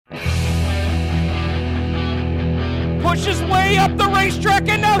pushes way up the racetrack,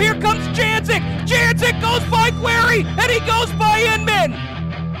 and now here comes Janzik. Janzik goes by Query, and he goes by Inman.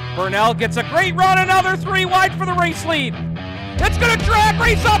 Burnell gets a great run, another 3 wide for the race lead. It's going to drag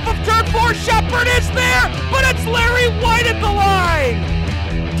race off of turn 4. Shepard is there, but it's Larry White at the line.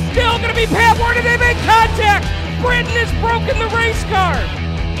 Still going to be Pat Ward, and they make contact. Britton has broken the race car.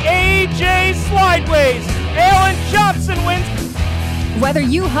 AJ Slideways. Alan Johnson wins. Whether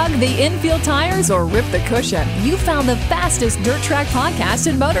you hug the infield tires or rip the cushion, you found the fastest dirt track podcast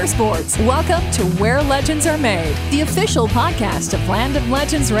in motorsports. Welcome to Where Legends Are Made, the official podcast of Land of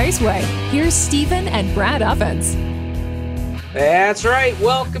Legends Raceway. Here's Stephen and Brad Ovens. That's right.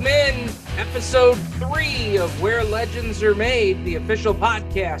 Welcome in episode 3 of Where Legends Are Made, the official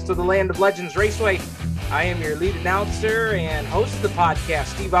podcast of the Land of Legends Raceway. I am your lead announcer and host of the podcast,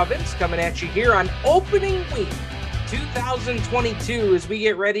 Steve Ovens, coming at you here on opening week 2022 as we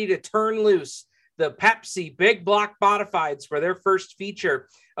get ready to turn loose the Pepsi Big Block Modifieds for their first feature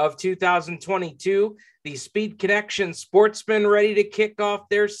of 2022. The Speed Connection Sportsmen ready to kick off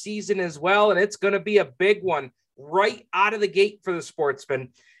their season as well, and it's going to be a big one right out of the gate for the Sportsmen,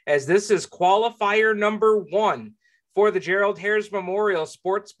 as this is qualifier number 1 for the Gerald Hares Memorial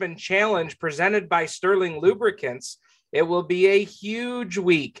Sportsman Challenge presented by Sterling Lubricants. It will be a huge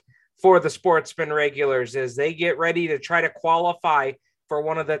week for the Sportsman regulars as they get ready to try to qualify for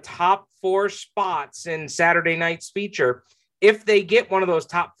one of the top 4 spots in Saturday night's feature. If they get one of those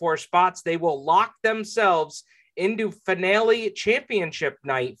top 4 spots, they will lock themselves into finale championship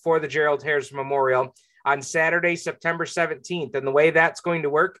night for the Gerald Hares Memorial on Saturday, September 17th. And the way that's going to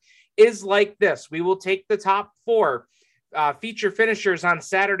work is like this. We will take the top 4 feature finishers on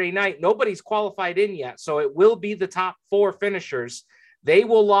Saturday night. Nobody's qualified in yet, so it will be the top 4 finishers. They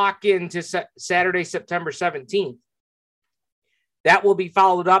will lock into Saturday, September 17th. That will be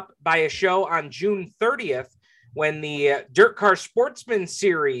followed up by a show on June 30th when the Dirt Car Sportsman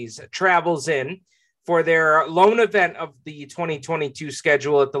Series travels in for their lone event of the 2022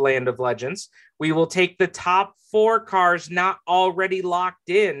 schedule at the Land of Legends. We will take the top 4 cars not already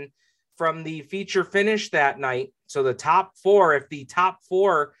locked in from the feature finish that night. So the top 4, if the top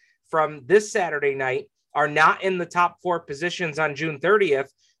 4 from this Saturday night are not in the top 4 positions on June 30th,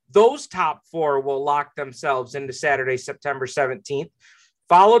 those top 4 will lock themselves into Saturday, September 17th,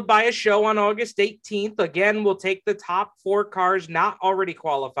 followed by a show on August 18th. Again, we'll take the top 4 cars not already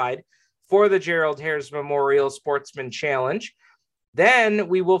qualified for the Gerald Hares Memorial Sportsman Challenge. Then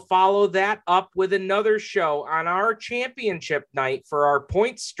we will follow that up with another show on our championship night for our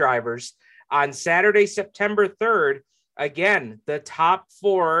points drivers on Saturday, September 3rd. Again, the top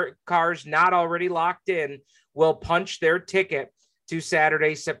 4 cars not already locked in will punch their ticket to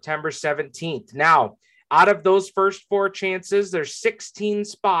Saturday, September 17th. Now, out of those first 4 chances, there's 16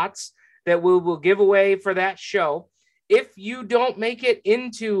 spots that we will give away for that show. If you don't make it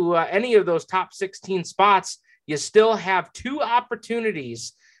into any of those top 16 spots, you still have 2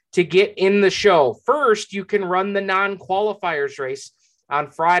 opportunities to get in the show. First, you can run the non-qualifiers race on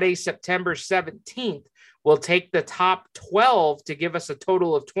Friday, September 17th. We'll take the top 12 to give us a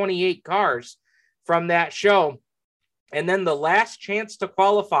total of 28 cars from that show. And then the last chance to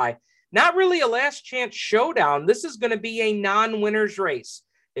qualify, not really a last chance showdown. This is going to be a non-winners race.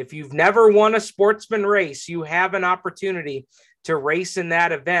 If you've never won a sportsman race, you have an opportunity to race in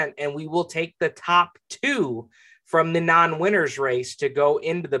that event, and we will take the top 2 from the non-winners race to go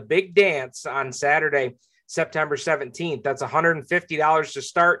into the big dance on Saturday, September 17th. That's $150 to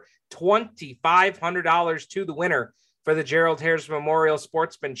start, $2,500 to the winner for the Gerald Hares Memorial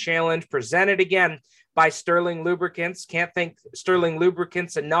Sportsman Challenge, presented again by Sterling Lubricants. Can't thank Sterling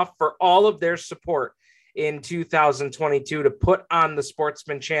Lubricants enough for all of their support in 2022 to put on the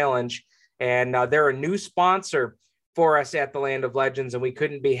Sportsman Challenge. And they're a new sponsor for us at the Land of Legends, and we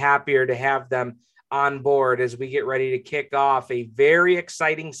couldn't be happier to have them on board as we get ready to kick off a very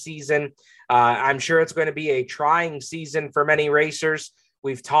exciting season. I'm sure it's going to be a trying season for many racers.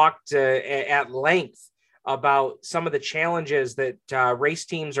 We've talked at length about some of the challenges that race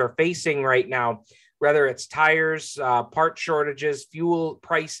teams are facing right now, whether it's tires, part shortages, fuel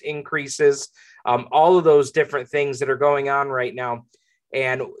price increases, all of those different things that are going on right now.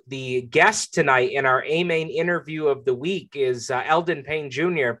 And the guest tonight in our A-Main interview of the week is Eldon Payne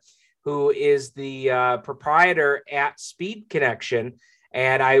Jr., who is the proprietor at Speed Connection.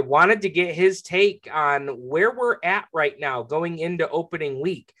 And I wanted to get his take on where we're at right now going into opening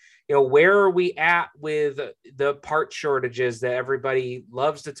week. You know, where are we at with the part shortages that everybody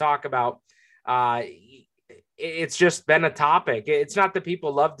loves to talk about? It's just been a topic. It's not that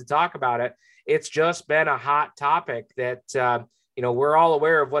people love to talk about it. It's just been a hot topic that we're all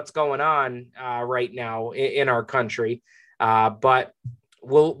aware of what's going on right now in our country. But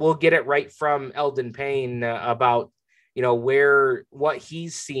we'll get it right from Eldon Payne about, what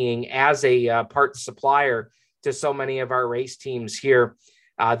he's seeing as a parts supplier to so many of our race teams here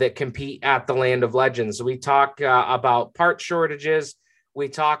that compete at the Land of Legends. We talk about part shortages. We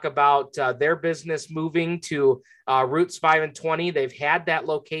talk about their business moving to Routes 5 and 20. They've had that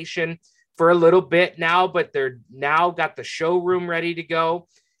location for a little bit now, but they're now got the showroom ready to go.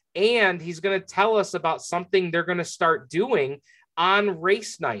 And he's going to tell us about something they're going to start doing on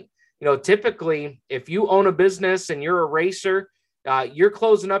race night. Typically, if you own a business and you're a racer, you're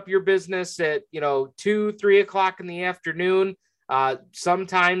closing up your business at, 2-3 o'clock in the afternoon,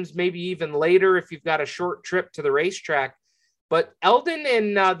 sometimes maybe even later if you've got a short trip to the racetrack. But Eldon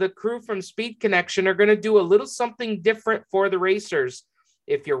and the crew from Speed Connection are going to do a little something different for the racers.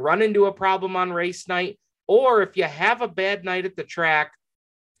 If you run into a problem on race night, or if you have a bad night at the track,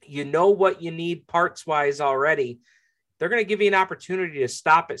 what you need parts-wise already, they're going to give you an opportunity to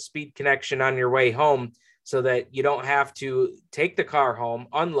stop at Speed Connection on your way home so that you don't have to take the car home,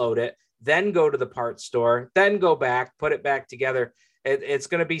 unload it, then go to the parts store, then go back, put it back together. It's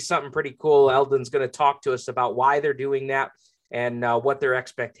going to be something pretty cool. Eldon's going to talk to us about why they're doing that and what their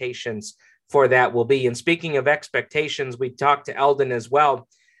expectations for that will be. And speaking of expectations, we talked to Eldon as well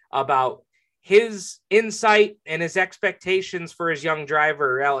about his insight and his expectations for his young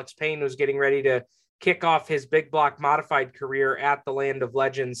driver, Alex Payne, who's getting ready to kick off his big block modified career at the Land of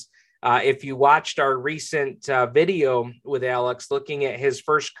Legends. If you watched our recent video with Alex looking at his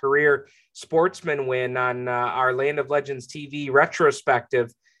first career sportsman win on our Land of Legends TV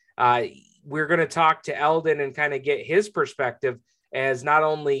retrospective, we're going to talk to Eldon and kind of get his perspective as not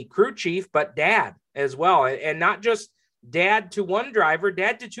only crew chief, but dad as well. And not just dad to one driver,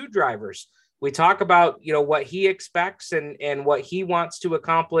 dad to two drivers. We talk about, what he expects and what he wants to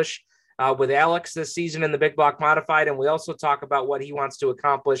accomplish with Alex this season in the big block modified. And we also talk about what he wants to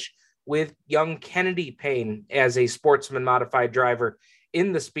accomplish with young Kennedy Payne as a sportsman modified driver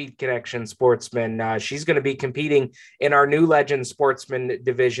in the Speed Connection Sportsman. She's going to be competing in our new Legend Sportsman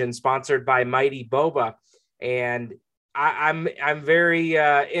division sponsored by Mighty Boba. And I'm very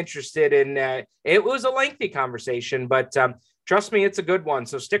interested in it was a lengthy conversation, but trust me, it's a good one.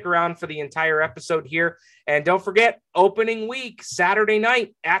 So stick around for the entire episode here. And don't forget, opening week, Saturday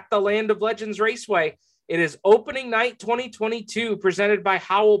night at the Land of Legends Raceway. It is opening night 2022 presented by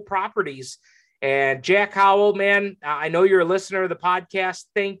Howell Properties. And Jack Howell, man, I know you're a listener of the podcast.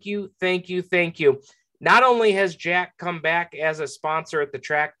 Thank you, thank you, thank you. Not only has Jack come back as a sponsor at the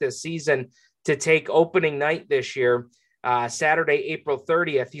track this season to take opening night this year, Saturday, April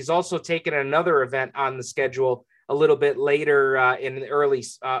 30th, he's also taken another event on the schedule a little bit later in the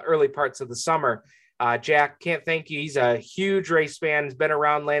early parts of the summer. Jack, can't thank you. He's a huge race fan. He's been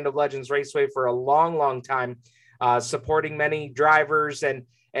around Land of Legends Raceway for a long, long time, supporting many drivers and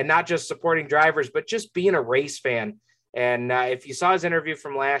not just supporting drivers, but just being a race fan. And if you saw his interview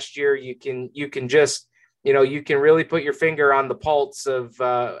from last year, you can just, you can really put your finger on the pulse of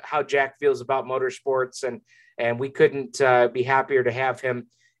how Jack feels about motorsports. And we couldn't be happier to have him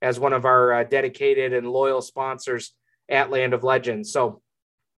as one of our dedicated and loyal sponsors at Land of Legends. So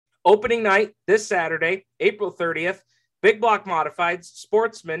opening night this Saturday, April 30th, big block modifieds,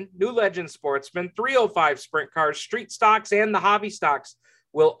 sportsmen, new Legend sportsmen, 305 sprint cars, street stocks, and the hobby stocks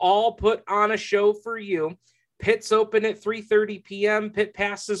will all put on a show for you. Pits open at 3:30 p.m. Pit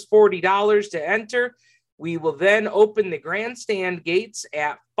pass is $40 to enter. We will then open the grandstand gates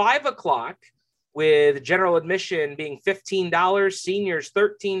at 5 o'clock, with general admission being $15, seniors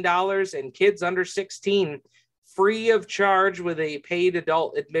 $13, and kids under 16 free of charge with a paid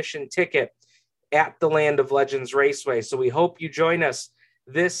adult admission ticket at the Land of Legends Raceway. So we hope you join us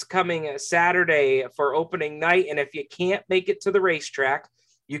this coming Saturday for opening night. And if you can't make it to the racetrack,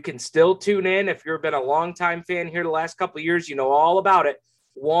 you can still tune in. If you've been a longtime fan here the last couple of years, you know all about it.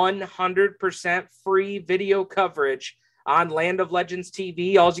 100% free video coverage on Land of Legends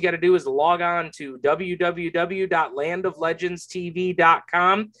TV. All you got to do is log on to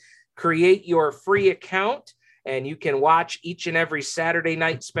www.landoflegendstv.com, create your free account, and you can watch each and every Saturday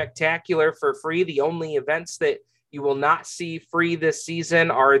night spectacular for free. The only events that you will not see free this season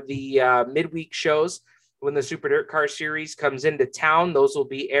are the midweek shows when the Super Dirt Car Series comes into town. Those will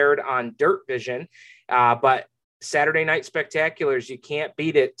be aired on Dirt Vision. But Saturday night spectaculars, you can't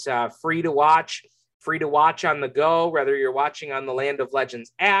beat it. Free to watch on the go, whether you're watching on the Land of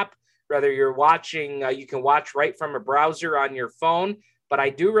Legends app, whether you're watching, you can watch right from a browser on your phone. But I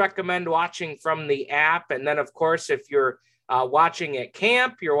do recommend watching from the app. And then, of course, if you're watching at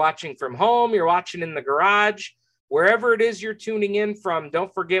camp, you're watching from home, you're watching in the garage, wherever it is you're tuning in from,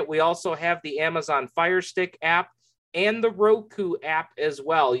 don't forget we also have the Amazon Fire Stick app and the Roku app as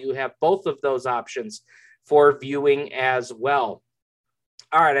well. You have both of those options for viewing as well.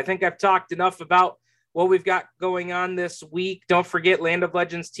 All right, I think I've talked enough about what we've got going on this week. Don't forget, Land of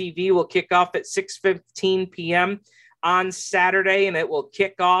Legends TV will kick off at 6:15 p.m. on Saturday, and it will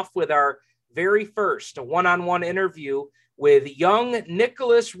kick off with our very first one-on-one interview with young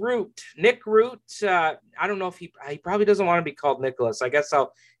Nicholas Root. Nick Root, I don't know if he probably doesn't want to be called Nicholas. I guess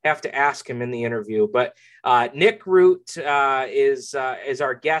I'll have to ask him in the interview. But Nick Root is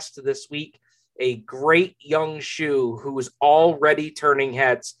our guest this week, a great young shoe who's already turning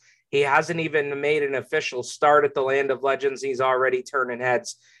heads. He hasn't even made an official start at the Land of Legends. He's already turning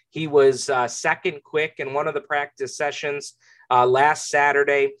heads. He was second quick in one of the practice sessions last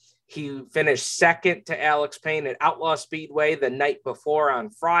Saturday. He finished second to Alex Payne at Outlaw Speedway the night before on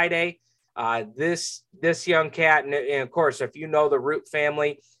Friday. This young cat, and of course, if you know the Root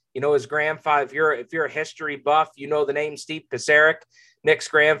family, you know his grandfather. If you're a history buff, you know the name Steve Pizarnik, Nick's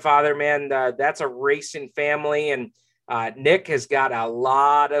grandfather. Man, that's a racing family, and Nick has got a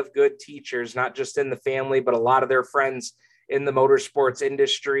lot of good teachers, not just in the family, but a lot of their friends in the motorsports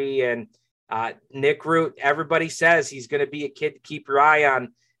industry. And Nick Root, everybody says he's going to be a kid to keep your eye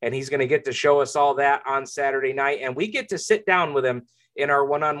on. And he's going to get to show us all that on Saturday night. And we get to sit down with him in our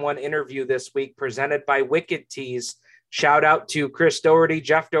one-on-one interview this week, presented by Wicked Tees. Shout out to Chris Doherty,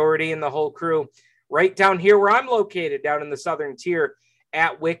 Jeff Doherty, and the whole crew right down here where I'm located, down in the Southern Tier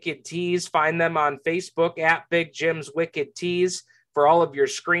at Wicked Tees. Find them on Facebook at Big Jim's Wicked Tees for all of your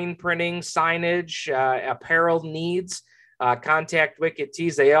screen printing, signage, apparel needs. Contact Wicked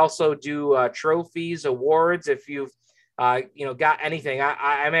Tees. They also do trophies, awards. If you've got anything.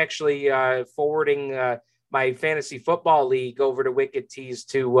 I'm actually forwarding my fantasy football league over to Wicked Tees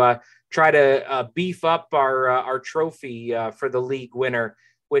to try to beef up our trophy for the league winner,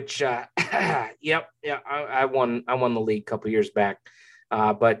 which, I won the league a couple years back,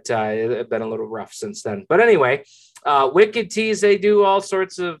 but it's been a little rough since then. But anyway, Wicked Tees, they do all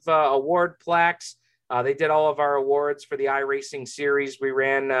sorts of award plaques. They did all of our awards for the iRacing series we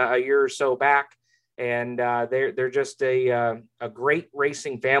ran a year or so back. And they're just a great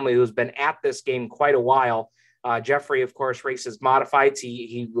racing family who's been at this game quite a while. Jeffrey, of course, races modifieds.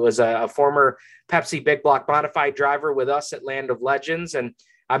 He was a former Pepsi Big Block modified driver with us at Land of Legends. And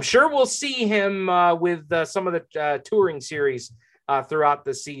I'm sure we'll see him with some of the touring series throughout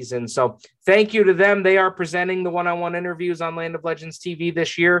the season. So thank you to them. They are presenting the one-on-one interviews on Land of Legends TV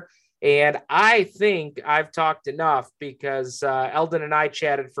this year. And I think I've talked enough because Eldon and I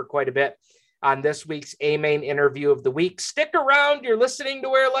chatted for quite a bit on this week's A-Main interview of the week. Stick around. You're listening to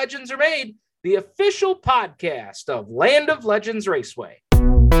Where Legends Are Made, the official podcast of Land of Legends Raceway.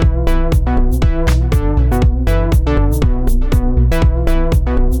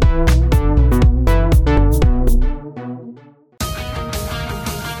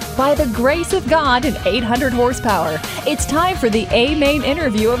 By the grace of God and 800 horsepower, it's time for the A-Main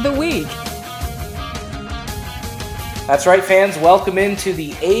interview of the week. That's right, fans. Welcome into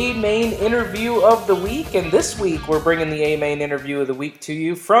the A-Main interview of the week. And this week, we're bringing the A-Main interview of the week to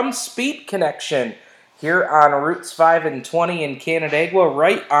you from Speed Connection here on Routes 5 and 20 in Canandaigua,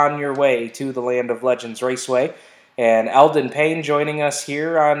 right on your way to the Land of Legends Raceway. And Eldon Payne joining us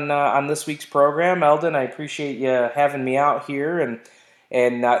here on this week's program. Eldon, I appreciate you having me out here. And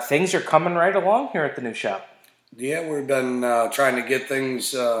things are coming right along here at the new shop. Yeah, we've been trying to get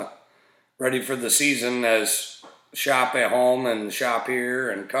things ready for the season as shop at home and shop here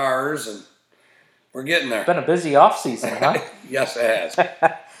and cars, and we're getting there. It's been a busy off season, huh? Yes, it has.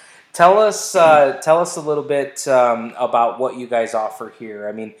 Tell us a little bit about what you guys offer here.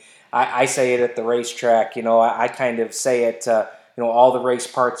 I mean, I say it at the racetrack. I kind of say it. All the race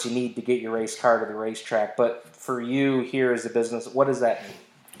parts you need to get your race car to the racetrack. But for you here as a business, what does that mean?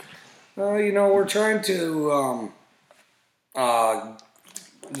 We're trying to.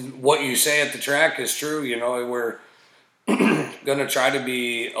 What you say at the track is true. We're going to try to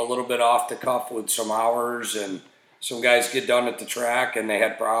be a little bit off the cuff with some hours, and some guys get done at the track and they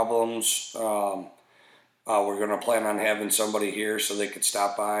had problems. We're going to plan on having somebody here so they could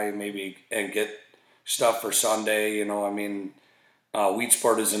stop by maybe and get stuff for Sunday. Wheat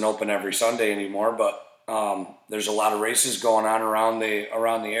Sport isn't open every Sunday anymore, but there's a lot of races going on around the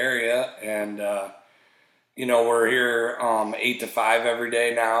area, and we're here 8 to 5 every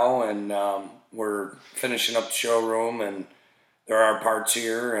day now, and we're finishing up the showroom, and there are parts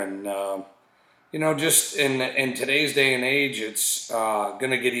here, and just in today's day and age, it's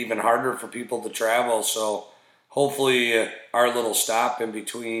going to get even harder for people to travel. So hopefully our little stop in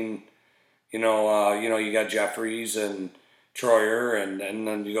between, You got Jeffries and Troyer, and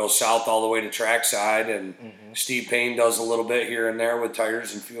then you go south all the way to trackside, and Steve Payne does a little bit here and there with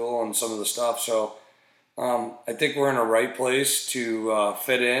tires and fuel and some of the stuff. So I think we're in a right place to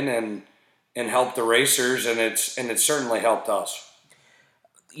fit in and help the racers, and it's certainly helped us.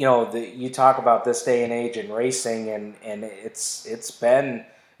 You talk about this day and age in racing, and it's been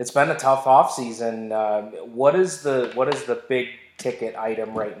a tough off season. What is the big ticket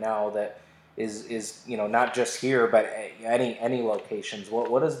item right now that is not just here but any locations?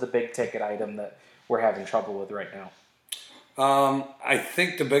 What is the big ticket item that we're having trouble with right now? I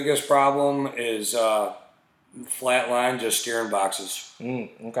think the biggest problem is flatline, just steering boxes.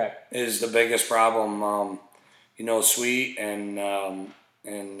 Okay, is the biggest problem. Sweet and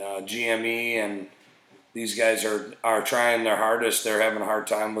GME and these guys are trying their hardest. They're having a hard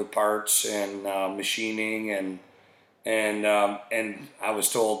time with parts and machining and I was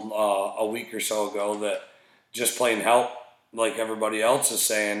told a week or so ago that just plain help, like everybody else is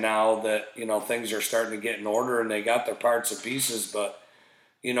saying now, that things are starting to get in order and they got their parts and pieces, but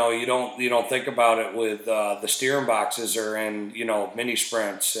you don't think about it with the steering boxes are in mini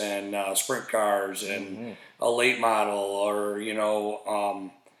sprints and sprint cars and a late model or your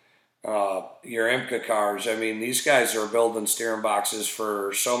IMCA cars. I mean, these guys are building steering boxes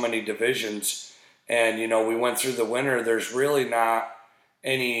for so many divisions, and we went through the winter. There's really not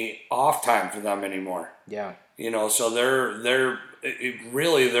any off time for them anymore. Yeah. So they're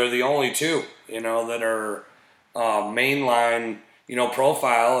the only two that are mainline.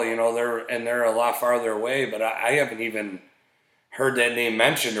 Profile, they're a lot farther away, but I haven't even heard that name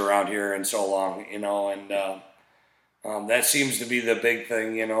mentioned around here in so long, and that seems to be the big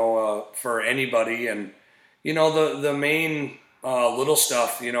thing, for anybody. And, the main little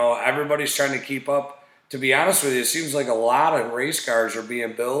stuff, everybody's trying to keep up. To be honest with you, it seems like a lot of race cars are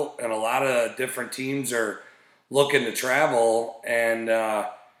being built and a lot of different teams are looking to travel, and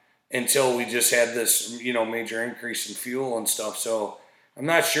until we just had this, major increase in fuel and stuff. So I'm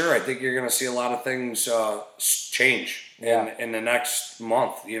not sure. I think you're going to see a lot of things change in the next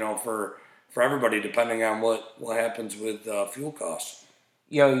month, for everybody, depending on what happens with fuel costs.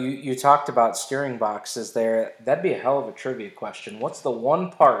 You talked about steering boxes there. That'd be a hell of a trivia question. What's the one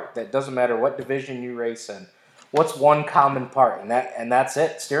part that doesn't matter what division you race in? What's one common part? And that's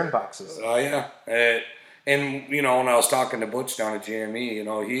it, steering boxes. Oh, yeah. And, when I was talking to Butch down at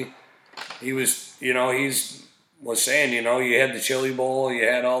GME, he was, was saying, you had the chili bowl, you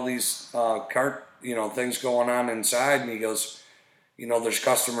had all these cart, things going on inside, and he goes, there's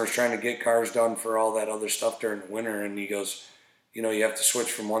customers trying to get cars done for all that other stuff during the winter, and he goes, you have to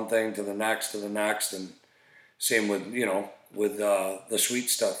switch from one thing to the next, and same with, with the sweet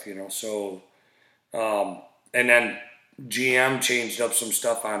stuff, so, and then GM changed up some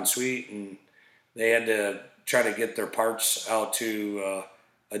stuff on sweet, and they had to try to get their parts out to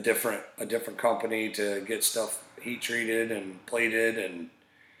a different company to get stuff heat treated and plated, and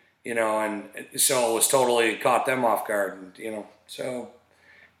and so it was totally caught them off guard, and so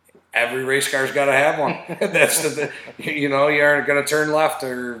every race car's got to have one. That's the you aren't going to turn left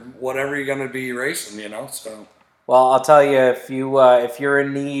or whatever you're going to be racing, so. Well, I'll tell you, if you're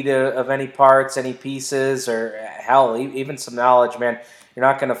in need of any parts, any pieces, or hell, even some knowledge, man, you're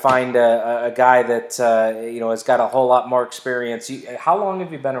not going to find a guy that has got a whole lot more experience. How long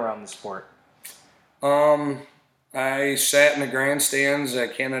have you been around the sport? I sat in the grandstands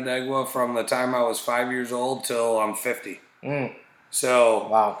at Canandaigua from the time I was 5 years old till I'm 50. So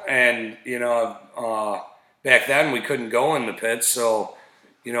wow. And back then we couldn't go in the pits, so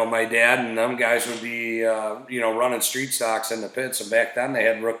my dad and them guys would be running street stocks in the pits, and back then they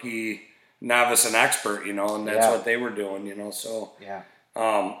had rookie, novice, and expert, and that's what they were doing, so yeah.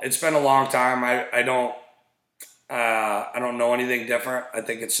 It's been a long time. I don't know anything different. I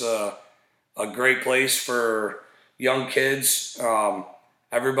think it's a great place for young kids.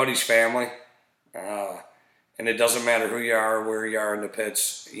 Everybody's family, and it doesn't matter who you are, where you are in the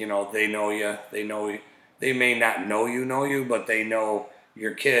pits. They know you. They may not know you, but they know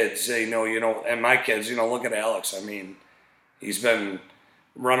your kids. They know and my kids. Look at Alex. I mean, he's been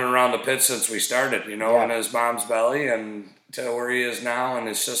running around the pits since we started. In his mom's belly, and to where he is now, and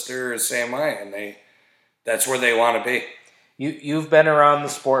his sister is the same way, and that's where they want to be. You've been around the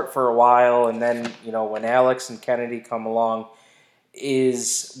sport for a while, and then when Alex and Kennedy come along,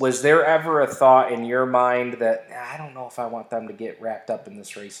 was there ever a thought in your mind that I don't know if I want them to get wrapped up in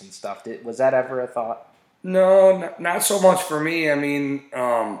this racing stuff? Was that ever a thought? No, not so much for me. I mean,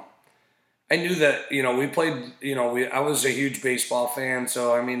 I knew that we played. I was a huge baseball fan,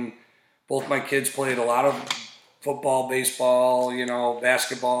 so I mean, both my kids played a lot of football, baseball,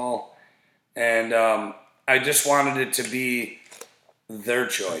 basketball. And I just wanted it to be their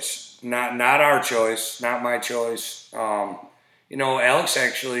choice, not our choice, not my choice. Alex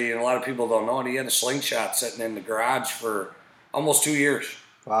actually, and a lot of people don't know it, he had a slingshot sitting in the garage for almost 2 years.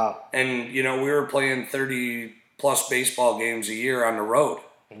 Wow. And, we were playing 30-plus baseball games a year on the road.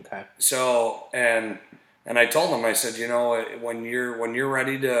 Okay. So, and I told him, I said, when you're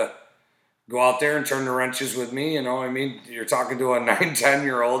ready to go out there and turn the wrenches with me, you're talking to a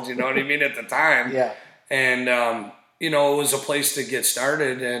 9-10-year-old, you know what I mean, at the time. Yeah. And, it was a place to get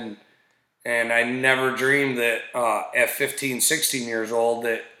started. And I never dreamed that at 15, 16 years old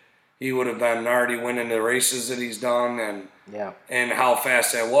that he would have been already winning the races that he's done and how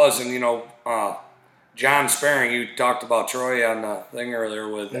fast that was. And, John Sparing, you talked about Troy on the thing earlier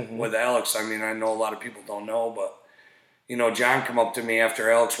with Alex. I mean, I know a lot of people don't know, but, John come up to me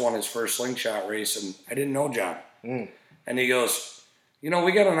after Alex won his first slingshot race, and I didn't know John. And he goes, we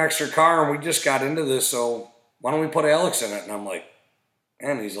got an extra car, and we just got into this, so why don't we put Alex in it? And I'm like,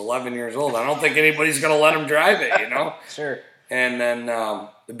 man, he's 11 years old. I don't think anybody's going to let him drive it, Sure. And then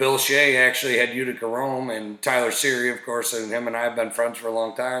Bill Shea actually had Utica Rome, and Tyler Siri, of course, and him and I have been friends for a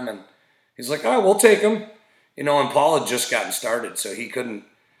long time, and he's like, oh, we'll take him. And Paul had just gotten started, so he couldn't,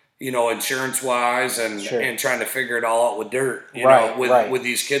 insurance-wise and trying to figure it all out with dirt, with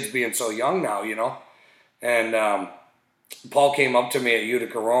these kids being so young now, And Paul came up to me at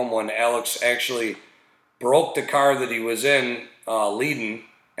Utica Rome when Alex actually broke the car that he was in leading,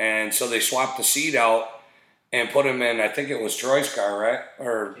 and so they swapped the seat out and put him in, I think it was Troy's car, right?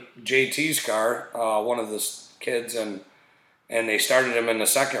 Or JT's car, one of the kids, and they started him in the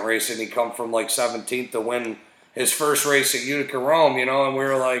second race, and he come from like 17th to win his first race at Utica Rome, and we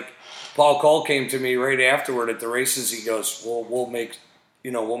were like, Paul Cole came to me right afterward at the races. He goes, we'll make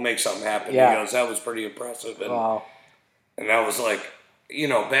something happen. Yeah. He goes, that was pretty impressive. And, wow. And I was like,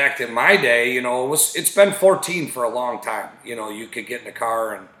 back in my day, it's been 14 for a long time. You could get in a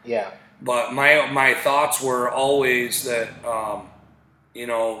car and yeah. But my thoughts were always that,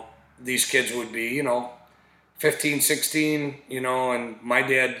 these kids would be, 15, 16, and my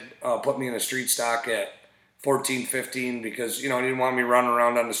dad put me in a street stock at 14, 15 because, he didn't want me running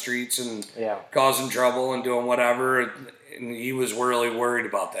around on the streets and causing trouble and doing whatever. And he was really worried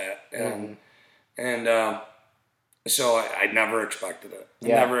about that. And so I never expected it. I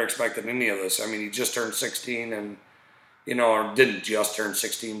never expected any of this. I mean, he just turned 16 and, or didn't just turn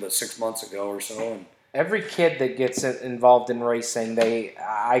 16, but 6 months ago or so. And every kid that gets involved in racing,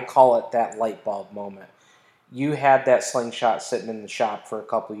 I call it that light bulb moment. You had that slingshot sitting in the shop for a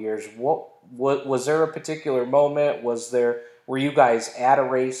couple of years. What was there a particular moment? Were you guys at a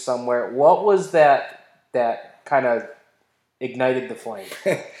race somewhere? What was that kind of ignited the flame?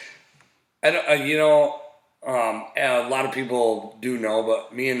 A lot of people do know,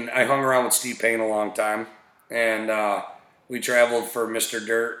 but I hung around with Steve Payne a long time, and we traveled for Mr.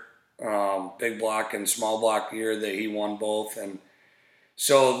 Dirt, big block and small block year that he won both, and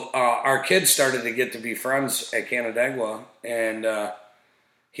so our kids started to get to be friends at Canandaigua, and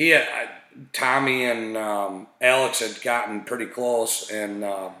Tommy and Alex had gotten pretty close, and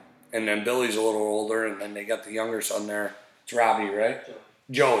then Billy's a little older, and then they got the younger son there. It's Robbie, right?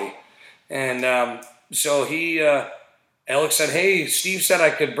 Joey. And so Alex said, "Hey, Steve said I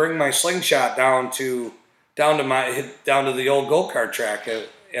could bring my slingshot down to the old go-kart track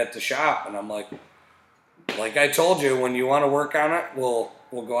at the shop." And I'm like I told you, when you want to work on it, we'll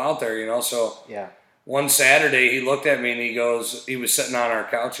go out there, So yeah. One Saturday, he looked at me and he goes, he was sitting on our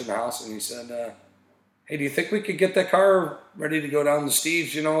couch in the house, and he said, "Hey, do you think we could get that car ready to go down to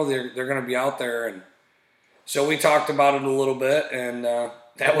Steve's? They're going to be out there." And so we talked about it a little bit, and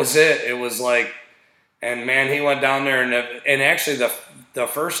that was it. It was like, and man, he went down there, and actually the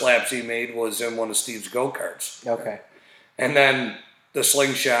first laps he made was in one of Steve's go-karts. Okay. And then the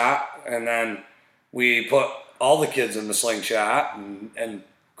slingshot, and then we put all the kids in the slingshot, and of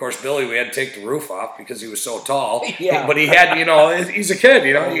course Billy, we had to take the roof off because he was so tall. Yeah. But he had, he's a kid,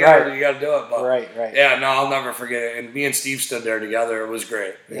 you got to do it. But, right. Yeah, no, I'll never forget it. And me and Steve stood there together. It was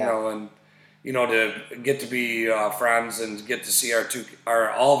great, and to get to be friends and get to see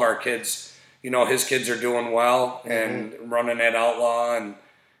all of our kids. His kids are doing well and running at Outlaw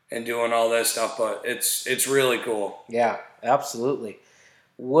and doing all that stuff, but it's really cool. Yeah, absolutely.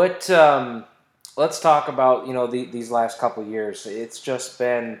 What let's talk about, these last couple of years. It's just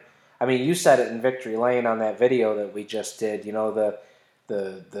been, I mean, you said it in Victory Lane on that video that we just did,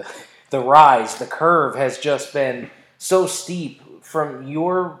 the rise, the curve has just been so steep. From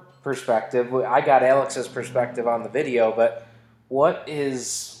your perspective, I got Alex's perspective on the video, but what's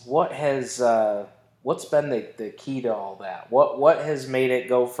been the key to all that? What has made it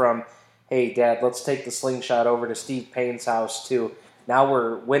go from, hey, Dad, let's take the slingshot over to Steve Payne's house too. Now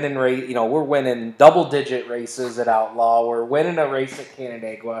we're winning we're winning double-digit races at Outlaw. We're winning a race at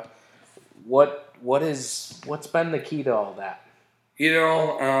Canandaigua. What's been the key to all that?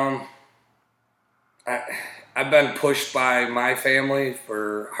 I've been pushed by my family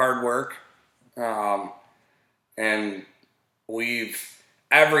for hard work, and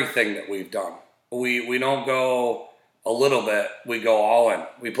everything that we've done. We don't go a little bit, we go all in.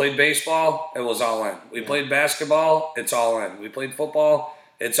 We played baseball, it was all in. We played basketball, it's all in. We played football,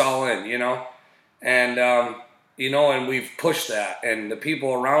 it's all in, And, and we've pushed that. And the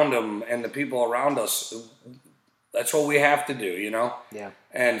people around them and the people around us, that's what we have to do, Yeah.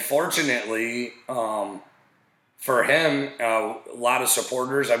 And fortunately, for him, a lot of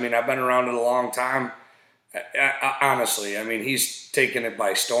supporters. I mean, I've been around it a long time. Honestly, I mean, he's taken it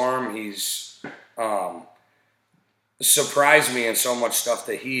by storm. He's surprised me in so much stuff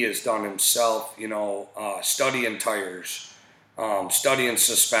that he has done himself, studying tires, studying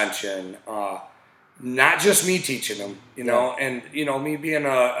suspension, not just me teaching him, and, me being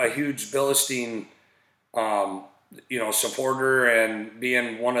a huge Bilstein, supporter and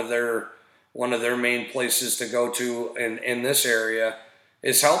being one of their main places to go to in this area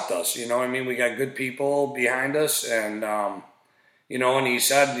has helped us. We got good people behind us, and and he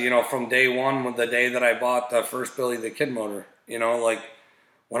said, from day one, the day that I bought the first Billy the Kid motor,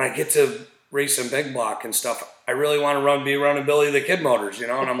 when I get to racing big block and stuff, I really want to be running Billy the Kid motors, and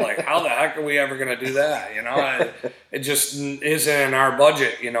I'm like, how the heck are we ever going to do that? It just isn't in our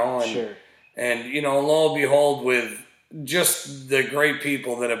budget, and, Sure. And, lo and behold, with just the great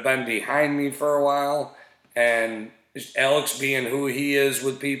people that have been behind me for a while, and Alex being who he is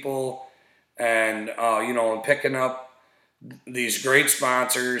with people, and, and picking up these great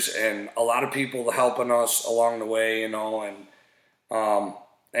sponsors and a lot of people helping us along the way, and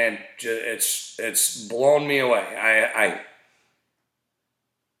it's blown me away. I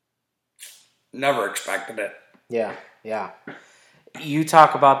never expected it. Yeah. You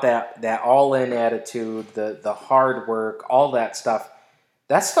talk about that all-in attitude, the hard work, all that stuff.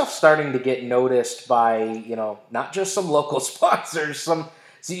 That stuff's starting to get noticed by, not just some local sponsors. So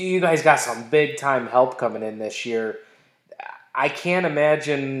you guys got some big-time help coming in this year. I can't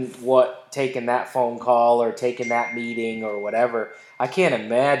imagine what taking that phone call or taking that meeting or whatever, I can't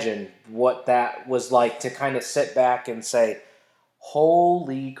imagine what that was like to kind of sit back and say,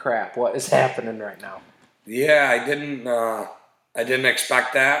 holy crap, what is happening right now? Yeah, I didn't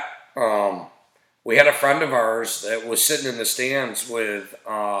expect that. We had a friend of ours that was sitting in the stands with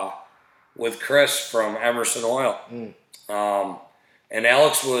Chris from Emerson Oil. And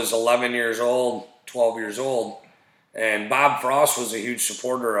Alex was 11 years old, 12 years old. And Bob Frost was a huge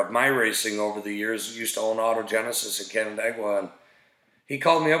supporter of my racing over the years. He used to own Autogenesis in Canandaigua. And he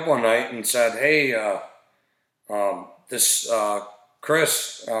called me up one night and said, hey, this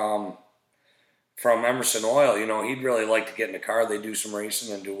Chris from Emerson Oil, he'd really like to get in the car. They do some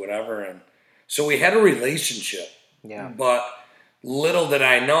racing and do whatever. And so we had a relationship. Yeah. But little did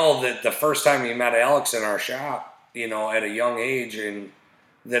I know that the first time he met Alex in our shop, at a young age, and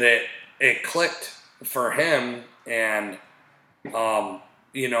that it clicked for him. And, and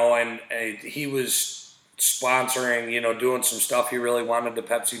he was sponsoring, doing some stuff. He really wanted the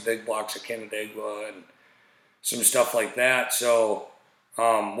Pepsi big blocks at Canandaigua and some stuff like that. So,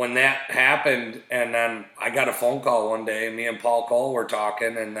 when that happened, and then I got a phone call one day, me and Paul Cole were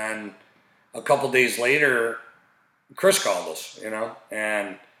talking, and then a couple days later, Chris called us,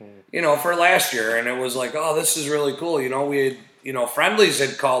 and, for last year, and it was like, oh, this is really cool. We had, Friendlies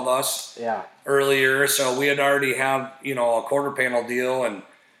had called us earlier, so we had already had, a quarter panel deal, and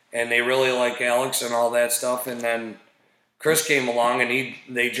they really like Alex and all that stuff, and then Chris came along, and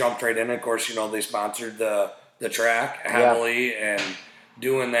they jumped right in. Of course, they sponsored the track heavily, and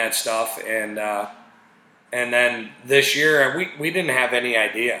doing that stuff, and then this year we didn't have any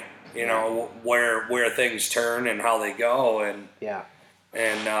idea, where things turn and how they go, and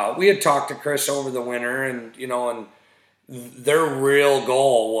we had talked to Chris over the winter, and and their real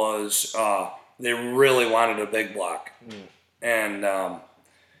goal was they really wanted a big block, and then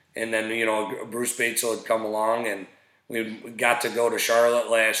Bruce Batesel had come along, and we got to go to Charlotte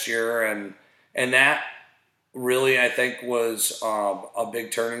last year, and that really, I think, was a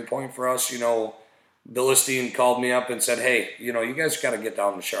big turning point for us. Bilstein called me up and said, hey, you guys got to get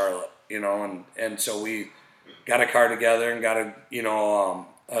down to Charlotte, and so we got a car together and got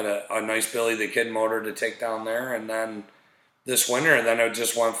a nice Billy the Kid motor to take down there. And then this winter, then it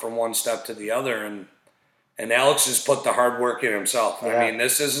just went from one step to the other. And Alex has put the hard work in himself. Yeah. I mean,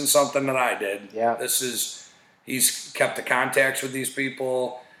 this isn't something that I did. Yeah. He's kept the contacts with these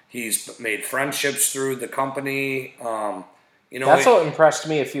people. He's made friendships through the company. That's what impressed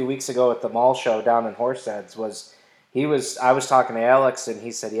me a few weeks ago at the mall show down in Horseheads was I was talking to Alex and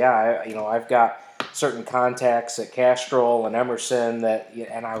he said, yeah, I've got certain contacts at Castrol and Emerson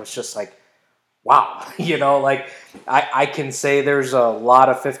and I was just like, wow, I can say there's a lot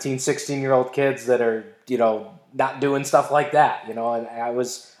of 15, 16-year-old kids that are, not doing stuff like that, and I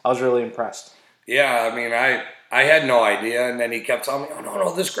was really impressed. Yeah, I mean, I had no idea, and then he kept telling me, oh,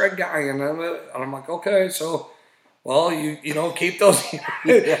 no, this Greg guy, and I'm like, okay, so, well, you keep those,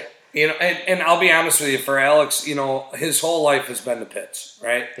 Yeah. And I'll be honest with you, for Alex, his whole life has been the pits,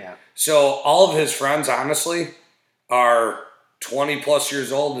 right? Yeah. So all of his friends, honestly, are 20 plus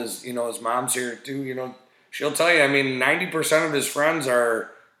years old. His mom's here too. She'll tell you. I mean, 90% of his friends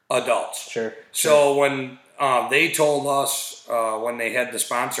are adults. Sure. So when they told us when they had the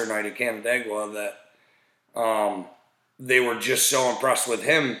sponsor night at Canandaigua that they were just so impressed with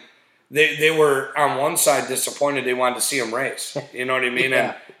him. They were on one side disappointed. They wanted to see him race. You know what I mean?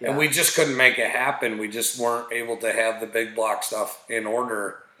 And we just couldn't make it happen. We just weren't able to have the big block stuff in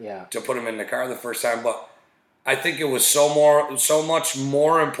order to put him in the car the first time. But I think it was so much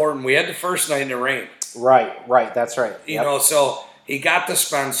more important. We had the first night in the rain. Right. That's right. Yep. So he got to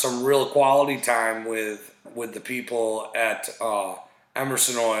spend some real quality time with the people at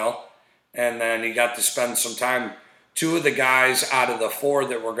Emerson Oil, and then he got to spend some time. 2 of the guys out of the 4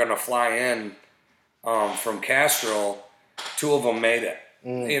 that were going to fly in from Castrol, 2 of them made it.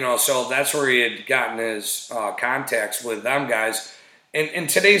 So that's where he had gotten his contacts with them guys. And in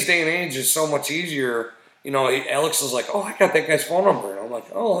today's day and age, it's so much easier. Alex was like, oh, I got that guy's phone number. And I'm like,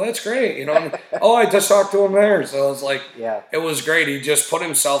 oh, that's great. I just talked to him there. So it was like, it was great. He just put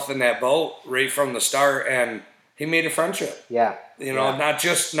himself in that boat right from the start, and he made a friendship. Yeah. Not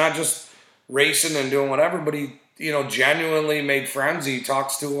just racing and doing whatever, but he, genuinely made friends. He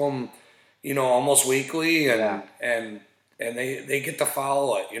talks to them, almost weekly, and they get to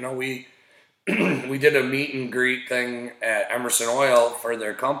follow it. We did a meet and greet thing at Emerson Oil for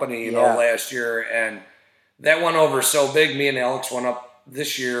their company, last year, and that went over so big. Me and Alex went up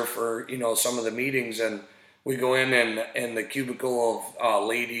this year for, some of the meetings, and we go in the cubicle of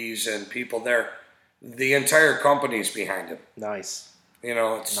ladies and people there. The entire company's behind him. Nice.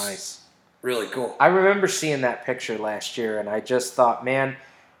 It's nice. Really cool. I remember seeing that picture last year, and I just thought, man,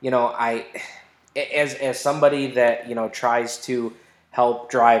 as somebody that, tries to help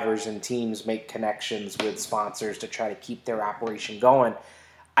drivers and teams make connections with sponsors to try to keep their operation going,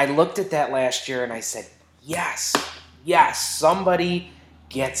 I looked at that last year and I said, yes, somebody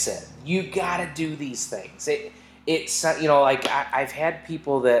gets it. You got to do these things. It's I've had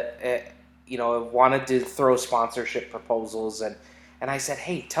people that, have wanted to throw sponsorship proposals, and I said,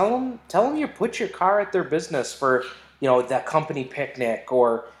 hey, tell them you put your car at their business for, that company picnic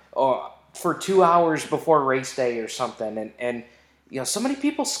or for 2 hours before race day or something. And so many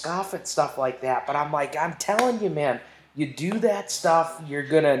people scoff at stuff like that, but I'm telling you, man, you do that stuff, you're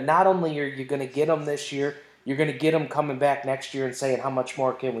going to, not only are you going to get them this year, you're going to get them coming back next year and saying, how much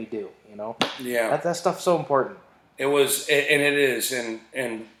more can we do? Yeah. That stuff's so important. It was, and it is.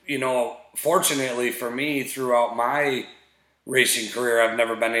 And fortunately for me, throughout my racing career, I've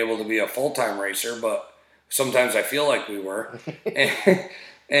never been able to be a full-time racer, but sometimes I feel like we were.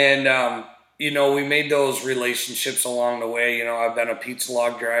 and we made those relationships along the way. I've been a pizza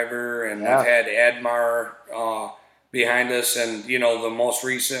log driver, and I've had Admar behind us, and the most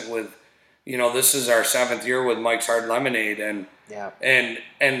recent with, this is our 7th year with Mike's Hard Lemonade, and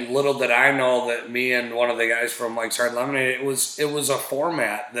little did I know that me and one of the guys from Mike's Hard Lemonade, it was a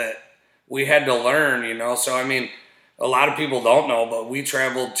format that we had to learn. So I mean, a lot of people don't know, but we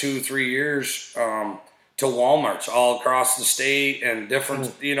traveled 2-3 years to Walmarts all across the state and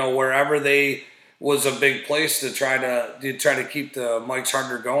different, wherever they was a big place to try to keep the Mike's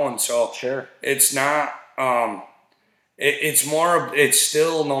Harder going. So sure, it's not. It's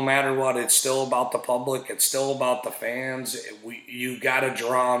still, no matter what, it's still about the public. It's still about the fans. You got to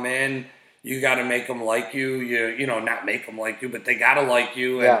draw them in. You got to make them like you. Not make them like you, but they got to like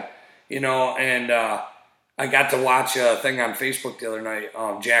you. And, I got to watch a thing on Facebook the other night,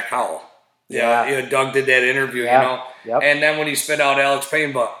 Jack Howell. Doug did that interview, Yep. And then when he spit out Alex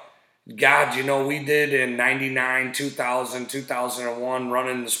Payne, but God, we did in 99, 2000, 2001,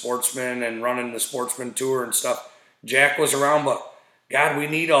 running the Sportsman and running the Sportsman Tour and stuff. Jack was around, but God, we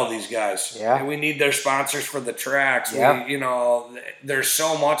need all these guys. Yeah. And we need their sponsors for the tracks. Yeah. There's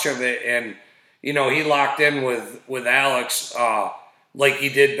so much of it. And, he locked in with Alex, like he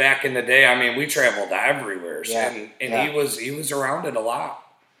did back in the day. I mean, we traveled everywhere. He was around it a lot.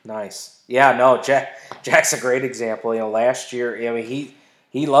 Nice. Yeah, no, Jack's a great example. Last year,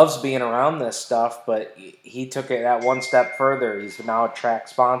 he loves being around this stuff, but he took it that one step further. He's now a track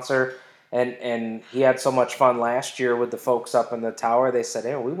sponsor, and he had so much fun last year with the folks up in the tower. They said,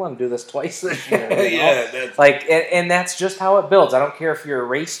 "Hey, we want to do this twice this year." Yeah, and that's just how it builds. I don't care if you're a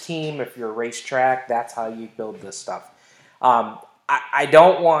race team, if you're a racetrack. That's how you build this stuff. I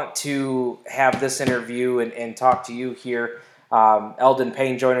don't want to have this interview and talk to you here. Eldon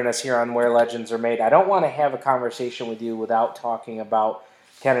Payne joining us here on Where Legends Are Made. I don't want to have a conversation with you without talking about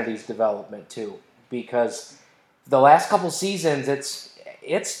Kennedy's development too, because the last couple seasons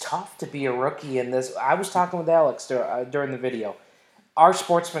it's tough to be a rookie in this. I was talking with Alex during the video. Our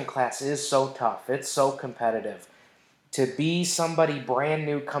sportsman class is so tough. It's so competitive. To be somebody brand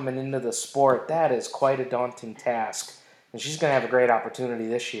new coming into the sport, that is quite a daunting task. And she's going to have a great opportunity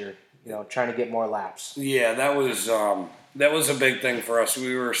this year, trying to get more laps. Yeah, that was a big thing for us.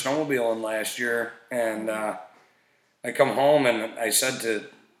 We were snowmobiling last year, and I come home and I said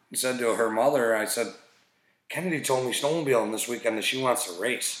to her mother, I said, Kennedy told me snowmobiling this weekend that she wants to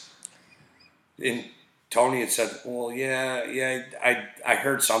race. And Tony had said, well, yeah, I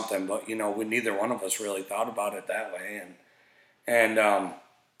heard something, but neither one of us really thought about it that way. And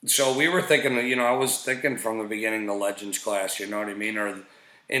so we were thinking, I was thinking from the beginning the Legends class, you know what I mean?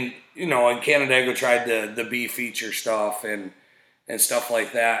 And Canandaigua tried the B feature stuff and stuff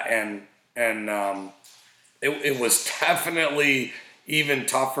like that. And it was definitely even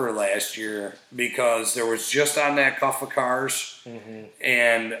tougher last year because there was just on that cuff of cars. Mm-hmm.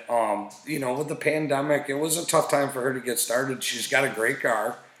 And, with the pandemic, it was a tough time for her to get started. She's got a great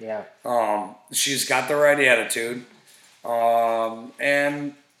car. Yeah. She's got the right attitude.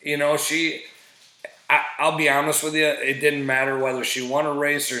 And, I'll be honest with you, it didn't matter whether she won a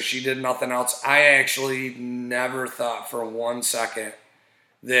race or she did nothing else. I actually never thought for 1 second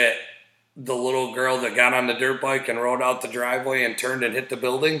that the little girl that got on the dirt bike and rode out the driveway and turned and hit the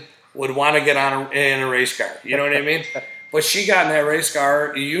building would want to get in a race car. You know what I mean? But she got in that race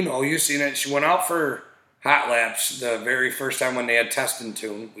car. You've seen it. She went out for hot laps the very first time when they had testing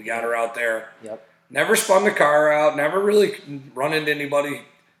tune. We got her out there. Yep. Never spun the car out. Never really run into anybody.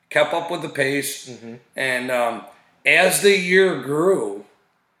 Kept up with the pace. Mm-hmm. And as the year grew,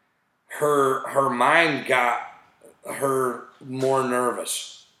 her mind got her more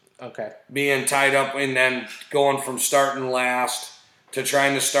nervous. Okay. Being tied up and then going from starting last to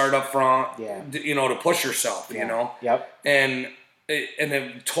trying to start up front, to push yourself, Yep. And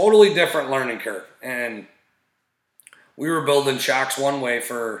a totally different learning curve. And we were building shocks one way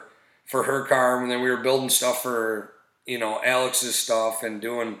for her car, and then we were building stuff for, Alex's stuff and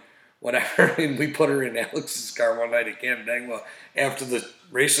doing whatever. And we put her in Alex's car one night at Canandaigua after the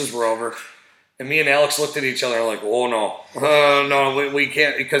races were over. And me and Alex looked at each other like, oh, no, we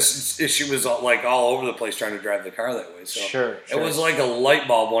can't, because she was like all over the place trying to drive the car that way. So sure. It was like a light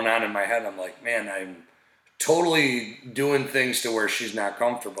bulb went on in my head. I'm like, man, I'm totally doing things to where she's not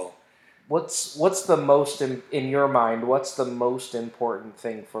comfortable. What's the most, in your mind, what's the most important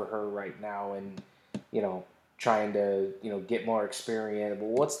thing for her right now and, trying to, get more experience?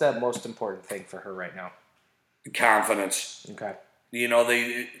 What's that most important thing for her right now? Confidence. Okay.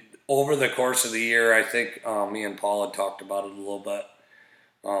 Over the course of the year, I think me and Paul had talked about it a little bit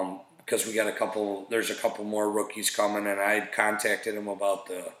because there's a couple more rookies coming, and I had contacted him about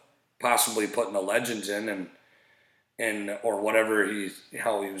possibly putting the Legends in and or whatever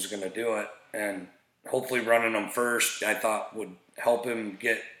how he was going to do it, and hopefully running them first, I thought would help him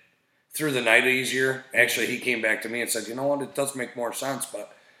get through the night easier. Actually, he came back to me and said, you know what, it does make more sense,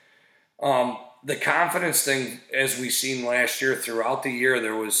 but the confidence thing, as we seen last year, throughout the year,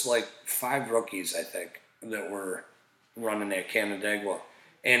 there was like 5 rookies, I think, that were running at Canandaigua.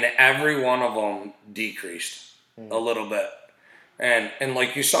 And every one of them decreased a little bit. And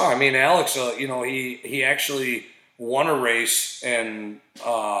like you saw, Alex, he actually won a race and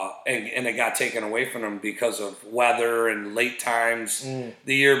it got taken away from him because of weather and late times.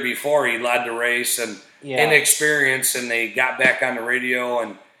 The year before, he led the race and inexperience, and they got back on the radio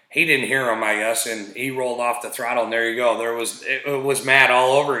and he didn't hear him, I guess, and he rolled off the throttle, and there you go. It was Matt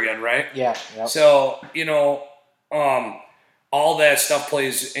all over again, right? Yeah. Yep. So, all that stuff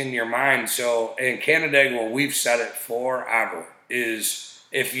plays in your mind. So, in Canandaigua, we've said it forever, is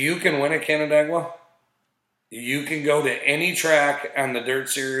if you can win at Canandaigua, you can go to any track on the Dirt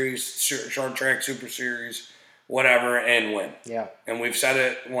Series, Short Track Super Series, whatever, and win. Yeah. And we've said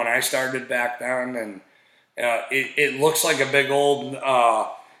it when I started back then, and it looks like a big old...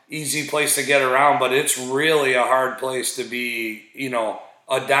 easy place to get around, but it's really a hard place to be,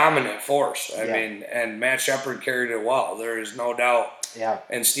 a dominant force. I mean, and Matt Shepard carried it well. There is no doubt Yeah.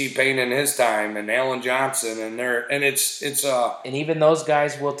 And Steve Payne in his time, and Alan Johnson, and it's and even those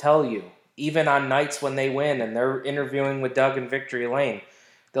guys will tell you, even on nights when they win and they're interviewing with Doug in Victory Lane,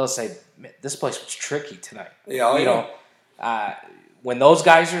 they'll say, "This place was tricky tonight." Yeah, you know, when those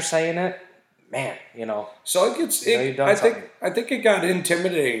guys are saying it, man, So I think it got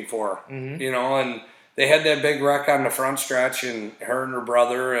intimidating for her, and they had that big wreck on the front stretch, and her and her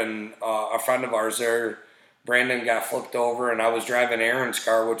brother and a friend of ours there, Brandon, got flipped over, and I was driving Aaron's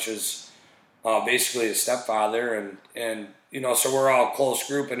car, which is basically his stepfather, and so we're all a close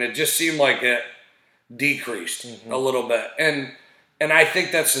group, and it just seemed like it decreased a little bit, and I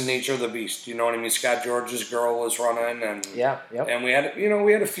think that's the nature of the beast. You know what I mean? Scott George's girl was running, and and we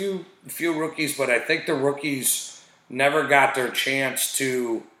had a few rookies, but I think the rookies never got their chance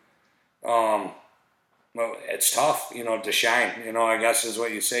to. Well, it's tough, to shine. I guess is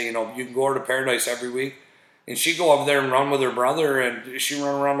what you say. You can go over to Paradise every week, and she go over there and run with her brother, and she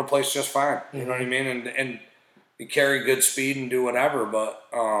run around the place just fine. You know what I mean? And you carry good speed and do whatever, but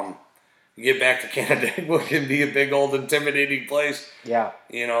you get back to Canandaigua, it can be a big old intimidating place. Yeah.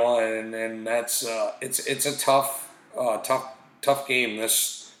 And that's it's a tough game.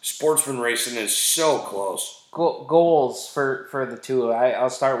 This sportsman racing is so close. Goals for the two. I'll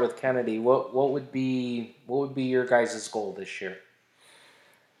start with Kennedy. What would be your guys' goal this year?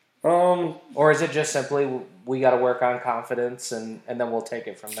 Or is it just simply we got to work on confidence and then we'll take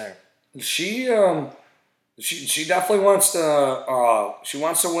it from there? She definitely wants to. She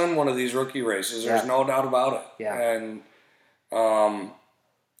wants to win one of these rookie races. There's no doubt about it. Yeah. And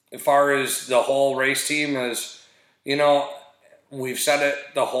as far as the whole race team is, we've said it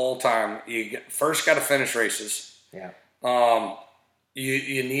the whole time. You first got to finish races. Yeah.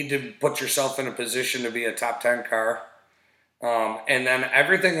 You need to put yourself in a position to be a top 10 car. And then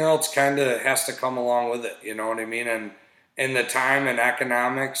everything else kind of has to come along with it. You know what I mean? And the time and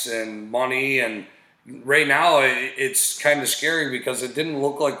economics and money. And right now it's kind of scary because it didn't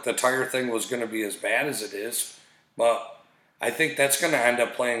look like the tire thing was going to be as bad as it is. But I think that's going to end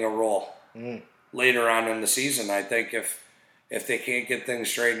up playing a role later on in the season. I think if they can't get things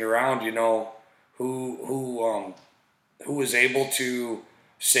straightened around, who is able to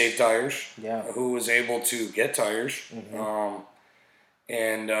save tires, who is able to get tires. Are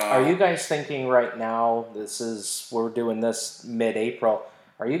you guys thinking right now, we're doing this mid-April,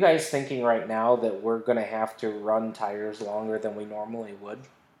 are you guys thinking right now that we're going to have to run tires longer than we normally would?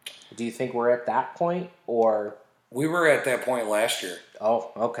 Do you think we're at that point, or? We were at that point last year.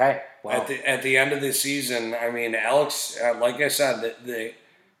 Oh, okay. Wow. At the end of the season, I mean, Alex, like I said, it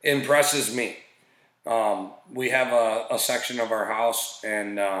impresses me. We have a section of our house,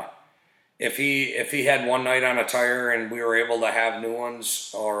 and if he had one night on a tire and we were able to have new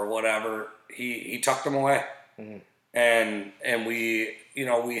ones or whatever, he tucked them away, and we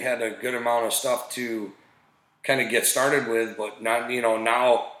had a good amount of stuff to kind of get started with, but not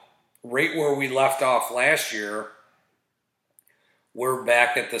now right where we left off last year. We're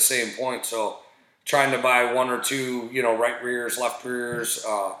back at the same point, so trying to buy one or two, right rears, left rears,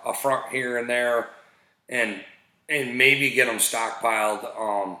 a front here and there, and maybe get them stockpiled.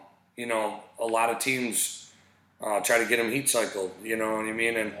 A lot of teams try to get them heat cycled. You know what I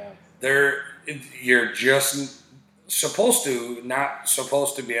mean? And you're just not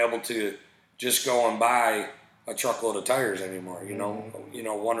supposed to be able to just go and buy a truckload of tires anymore.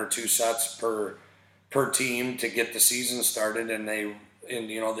 One or two sets per team to get the season started, and they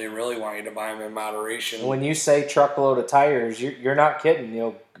really want you to buy them in moderation. When you say truckload of tires, you're not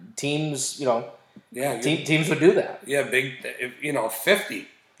kidding. Teams, teams would do that. Yeah, big, 50.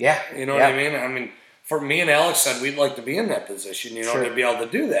 Yeah. You know what I mean? I mean, for me and Alex said we'd like to be in that position, to be able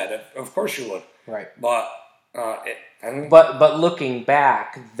to do that. Of course you would. Right. But but looking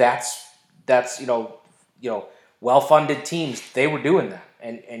back, that's well-funded teams, they were doing that,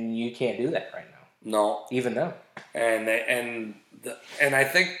 and you can't do that right now. No, even though, and I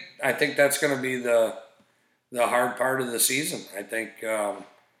think that's going to be the hard part of the season. I think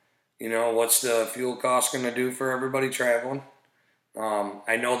what's the fuel cost going to do for everybody traveling?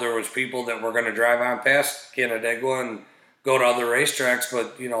 I know there was people that were going to drive on past Canandaigua and go to other racetracks,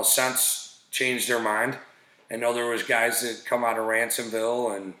 but since changed their mind. I know there was guys that come out of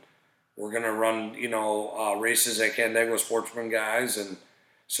Ransomville and we're going to run races at Canandaigua, Sportsman guys and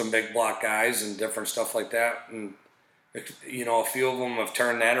some big block guys and different stuff like that. And, a few of them have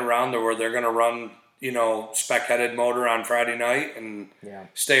turned that around to where they're going to run, spec-headed motor on Friday night and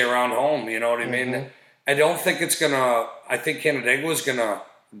stay around home. You know what I mean? I don't think I think Canandaigua is going to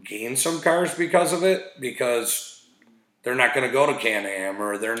gain some cars because of it, because they're not going to go to Can-Am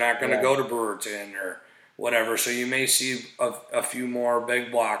or they're not going to go to Brewerton whatever. So you may see a few more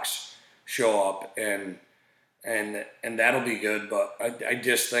big blocks show up, and that'll be good. But I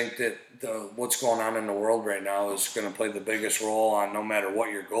just think that what's going on in the world right now is going to play the biggest role on no matter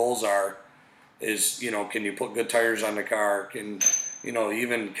what your goals are. Is, can you put good tires on the car? Can,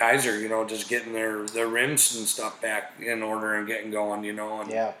 even Kaiser, just getting their rims and stuff back in order and getting going, and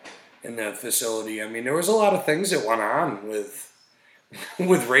in the facility. I mean, there was a lot of things that went on with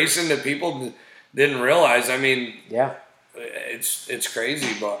racing that people didn't realize. I mean, it's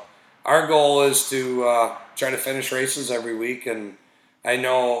crazy, but our goal is to try to finish races every week, and I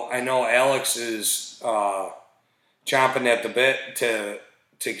know Alex is chomping at the bit to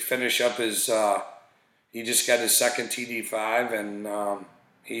finish up his. He just got his second TD5, and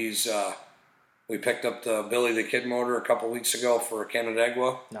we picked up the Billy the Kid motor a couple weeks ago for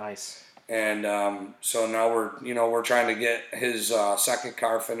Canandaigua. Nice. And so now we're trying to get his second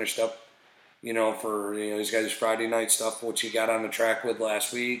car finished up. For he's got his Friday night stuff, which he got on the track with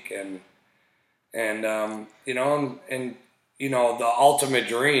last week, and the ultimate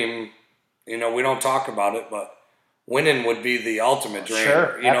dream. We don't talk about it, but winning would be the ultimate dream.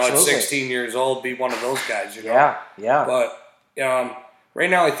 Sure, at 16 years old, be one of those guys. Yeah. But right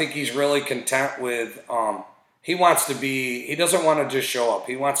now, I think he's really content with. He wants to be. He doesn't want to just show up.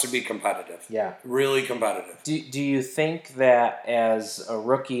 He wants to be competitive. Yeah. Really competitive. Do you think that as a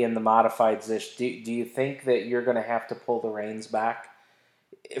rookie in the modifieds, do you think that you're going to have to pull the reins back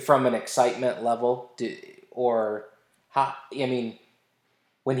from an excitement level, or how? I mean,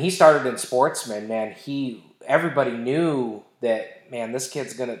 when he started in Sportsman, man, everybody knew that, man, this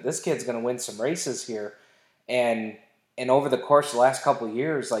kid's gonna win some races here, and over the course of the last couple of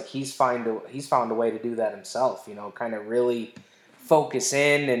years, like he's found a way to do that himself. Kind of really focus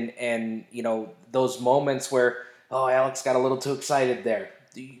in, and those moments where, oh, Alex got a little too excited there.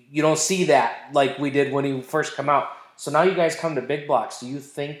 You don't see that like we did when he first come out. So now you guys come to big blocks. Do you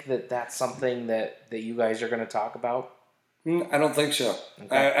think that that's something that you guys are going to talk about? I don't think so.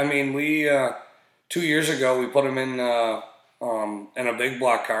 Okay. I mean, we 2 years ago we put him in a big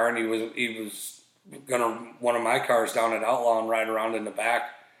block car, and he was gonna one of my cars down at Outlaw and ride around in the back.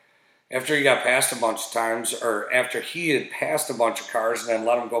 After he got passed a bunch of times, or after he had passed a bunch of cars and then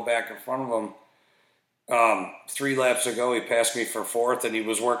let him go back in front of him, 3 laps ago he passed me for 4th, and he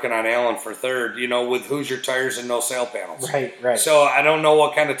was working on Allen for 3rd. With Hoosier tires and no sail panels. Right. So I don't know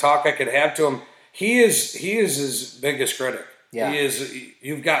what kind of talk I could have to him. He is his biggest critic. Yeah. He is.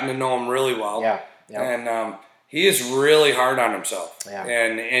 You've gotten to know him really well. Yeah. And he is really hard on himself. Yeah.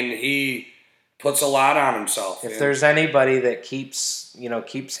 And he puts a lot on himself. If there's anybody that keeps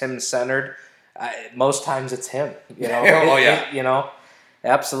him centered, most times it's him. Oh yeah.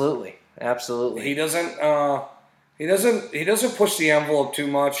 Absolutely. He doesn't push the envelope too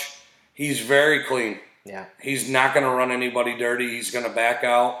much. He's very clean. Yeah. He's not going to run anybody dirty. He's going to back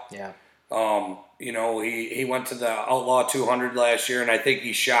out. Yeah. He went to the Outlaw 200 last year, and I think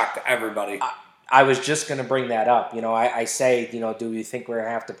he shocked everybody. I was just going to bring that up. I say, do you think we're going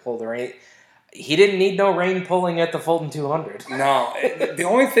to have to pull the rein? He didn't need no rein pulling at the Fulton 200. No. The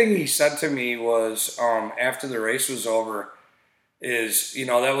only thing he said to me was, after the race was over, is,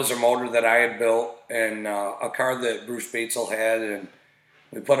 that was a motor that I had built, and a car that Bruce Batesel had, and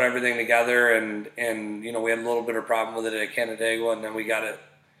we put everything together, and we had a little bit of problem with it at Canandaigua, and then we got it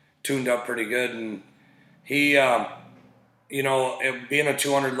tuned up pretty good. And he, it being a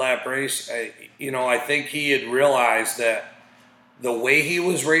 200-lap race, I think he had realized that the way he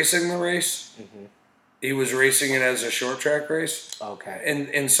was racing the race, mm-hmm. he was racing it as a short track race. Okay.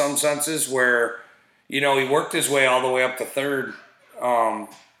 In some senses, where, he worked his way all the way up to 3rd,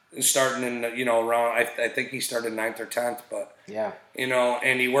 starting in, around, I think he started 9th or 10th, but, yeah.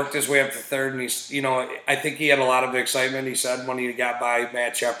 And he worked his way up to 3rd, and he's, I think he had a lot of excitement, he said, when he got by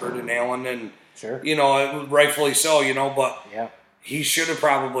Matt Shepard and Allen, and, sure. Rightfully so, but yeah. He should have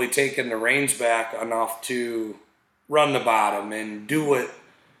probably taken the reins back enough to run the bottom and do what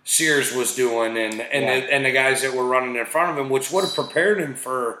Sears was doing, and the guys that were running in front of him, which would have prepared him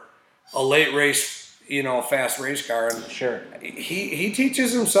for a late race, fast race car. And sure. He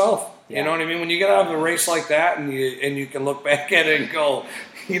teaches himself. Yeah. You know what I mean? When you get out of a race like that, and you can look back at it and go,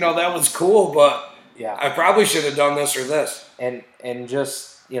 that was cool, but yeah, I probably should have done this or this. And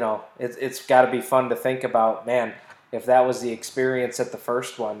just it's got to be fun to think about, man. If that was the experience at the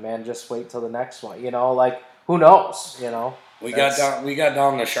first one, man, just wait till the next one. Who knows? We got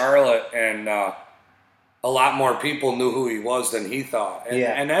down to Charlotte, and a lot more people knew who he was than he thought,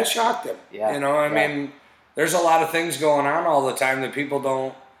 and that shocked him. Yeah. I mean, there's a lot of things going on all the time that people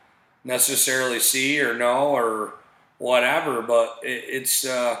don't necessarily see or know or whatever, but it's.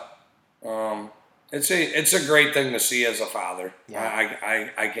 I It's a great thing to see as a father. Yeah.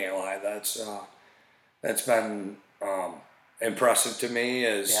 I can't lie. That's been impressive to me.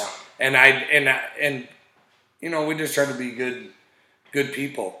 And we just try to be good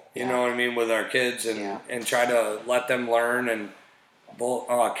people. You know what I mean, with our kids and try to let them learn. And both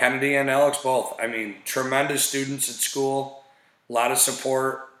Kennedy and Alex both. I mean, tremendous students at school. A lot of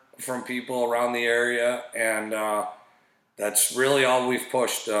support from people around the area, and that's really all we've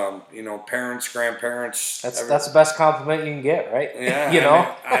pushed. Parents, grandparents. That's the best compliment you can get, right?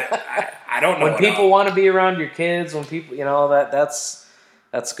 Yeah. I don't know when people want to be around your kids. When people,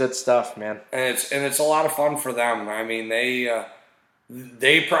 that's good stuff, man. And it's a lot of fun for them. I mean,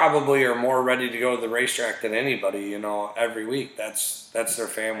 they probably are more ready to go to the racetrack than anybody. Every week. That's their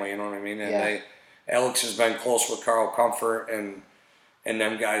family. You know what I mean? And Alex has been close with Carl Comfort and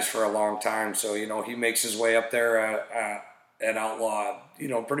them guys for a long time. So, he makes his way up there at Outlaw,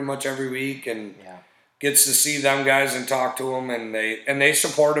 pretty much every week and gets to see them guys and talk to them. And they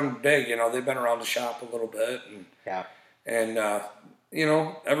support him big. They've been around the shop a little bit. And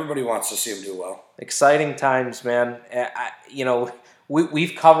everybody wants to see him do well. Exciting times, man.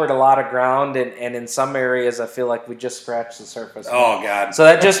 We've covered a lot of ground, and in some areas I feel like we just scratched the surface. Oh, God. So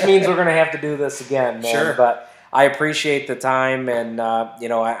that just means we're going to have to do this again, man. Sure. But I appreciate the time, and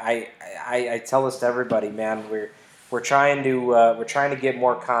I tell this to everybody, man. We're trying to get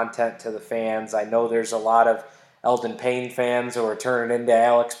more content to the fans. I know there's a lot of Eldon Payne fans who are turning into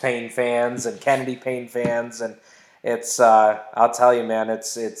Alex Payne fans and Kennedy Payne fans, and it's I'll tell you, man,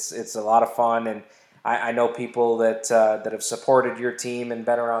 it's a lot of fun, and I know people that have supported your team and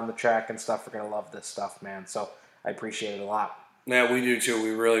been around the track and stuff are going to love this stuff, man. So I appreciate it a lot. Yeah, we do too. We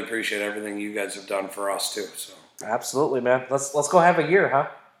really appreciate everything you guys have done for us too. So absolutely, man. Let's go have a year, huh?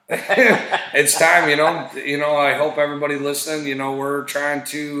 It's time, I hope everybody listening, we're trying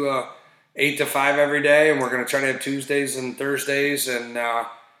to 8 to 5 every day, and we're going to try to have Tuesdays and Thursdays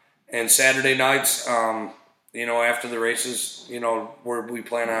and Saturday nights. After the races, where we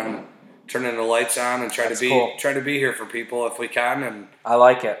plan on turning the lights on and try to be here for people if we can, and I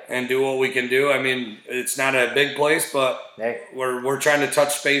like it, and do what we can do. I mean, it's not a big place, but we're trying to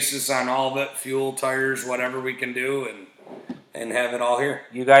touch spaces on all of it: fuel, tires, whatever we can do, and have it all here.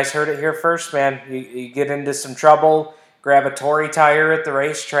 You guys heard it here first, man. You get into some trouble, grab a Tory tire at the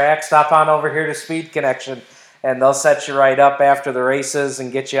racetrack, stop on over here to Speed Connection, and they'll set you right up after the races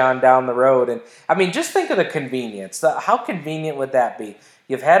and get you on down the road. And I mean, just think of the convenience. How convenient would that be?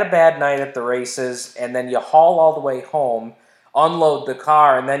 You've had a bad night at the races, and then you haul all the way home, unload the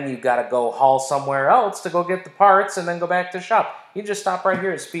car, and then you got to go haul somewhere else to go get the parts and then go back to the shop. You just stop right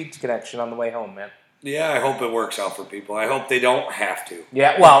here at Speed Connection on the way home, man. Yeah, I hope it works out for people. I hope they don't have to.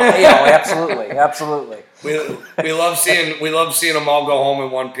 Yeah, well, absolutely. We love seeing them all go home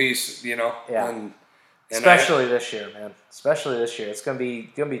in one piece, Yeah. And especially this year, man. Especially this year, it's gonna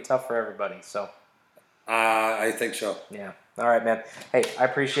be tough for everybody. So. I think so. Yeah. All right, man. Hey, I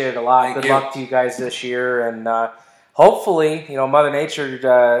appreciate it a lot. Good luck to you guys this year, and hopefully, Mother Nature,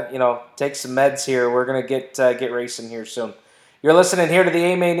 takes some meds here. We're gonna get racing here soon. You're listening here to the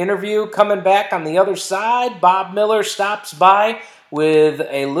A-Main interview. Coming back on the other side, Bob Miller stops by with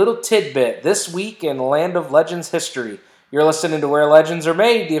a little tidbit this week in Land of Legends history. You're listening to Where Legends Are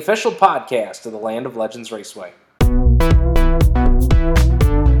Made, the official podcast of the Land of Legends Raceway.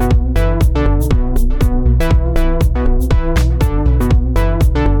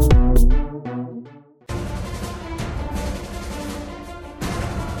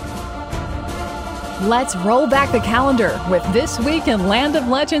 Let's roll back the calendar with This Week in Land of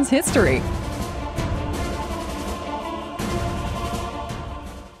Legends history.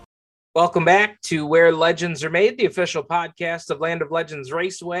 Welcome back to Where Legends Are Made, the official podcast of Land of Legends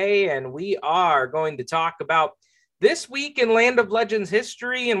Raceway, and we are going to talk about This Week in Land of Legends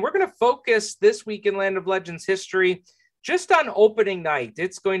history, and we're going to focus This Week in Land of Legends history just on opening night.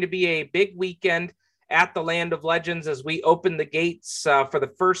 It's going to be a big weekend at the Land of Legends as we open the gates for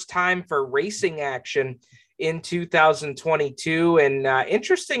the first time for racing action in 2022. And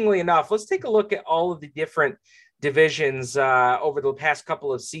interestingly enough, let's take a look at all of the different divisions over the past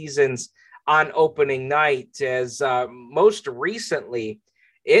couple of seasons on opening night. As most recently,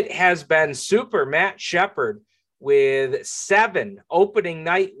 it has been Super Matt Shepard with 7 opening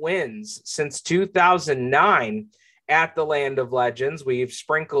night wins since 2009. At the Land of Legends. We've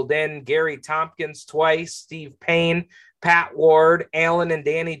sprinkled in Gary Tompkins twice, Steve Payne, Pat Ward, Alan and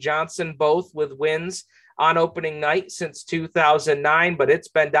Danny Johnson, both with wins on opening night since 2009, but it's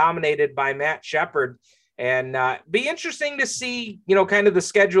been dominated by Matt Shepard. And be interesting to see, kind of the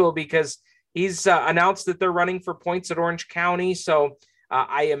schedule, because he's announced that they're running for points at Orange County. So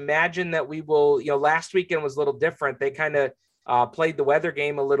I imagine that we will, last weekend was a little different. They kind of played the weather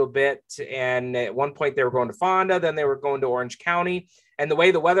game a little bit. And at one point they were going to Fonda, then they were going to Orange County. And the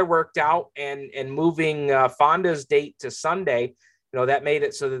way the weather worked out and moving Fonda's date to Sunday, that made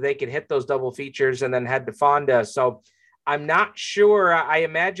it so that they could hit those double features and then head to Fonda. So I'm not sure. I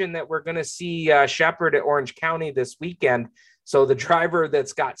imagine that we're going to see Shepherd at Orange County this weekend. So the driver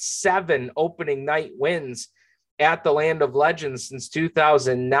that's got 7 opening night wins at the Land of Legends since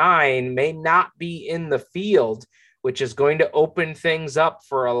 2009 may not be in the field, which is going to open things up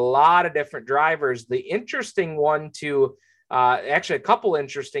for a lot of different drivers. The interesting one to actually a couple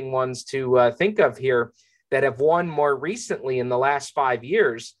interesting ones to think of here that have won more recently in the last 5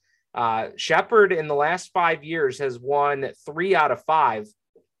 years. Shepherd in the last 5 years has won 3 out of 5,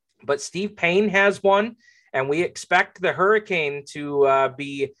 but Steve Payne has won, and we expect the Hurricane to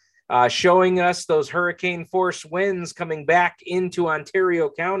be showing us those hurricane force winds coming back into Ontario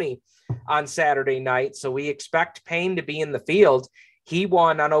County on Saturday night. So we expect Payne to be in the field. He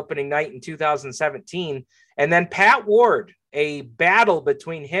won on opening night in 2017. And then Pat Ward, a battle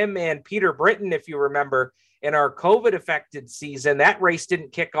between him and Peter Britton, if you remember, in our COVID affected season. That race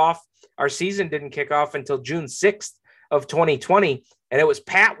didn't kick off. Our season didn't kick off until June 6th of 2020. And it was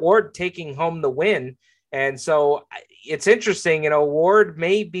Pat Ward taking home the win. And so it's interesting, Ward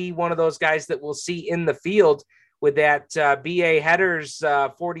may be one of those guys that we'll see in the field with that BA Headers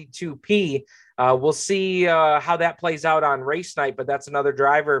 42P. We'll see how that plays out on race night, but that's another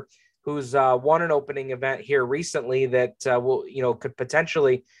driver who's won an opening event here recently that could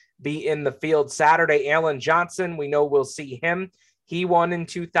potentially be in the field Saturday. Alan Johnson, we know we'll see him. He won in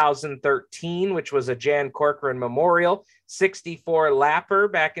 2013, which was a Jan Corcoran Memorial, 64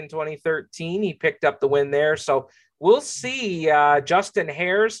 lapper back in 2013. He picked up the win there. So we'll see. Justin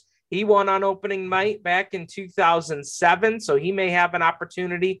Hares, he won on opening night back in 2007. So he may have an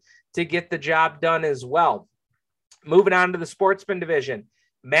opportunity to get the job done as well. Moving on to the Sportsman division,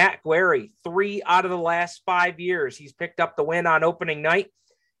 Matt Guerry, 3 out of the last 5 years. He's picked up the win on opening night.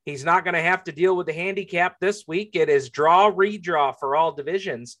 He's not going to have to deal with the handicap this week. It is draw, redraw for all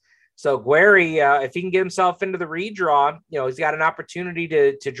divisions. So Guerry, if he can get himself into the redraw, he's got an opportunity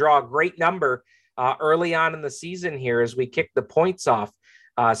to draw a great number early on in the season here as we kick the points off.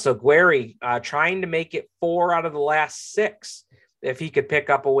 So Guerry trying to make it 4 out of the last 6 if he could pick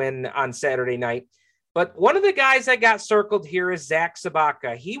up a win on Saturday night. But one of the guys that got circled here is Zach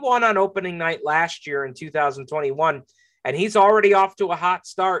Sabaka. He won on opening night last year in 2021. And he's already off to a hot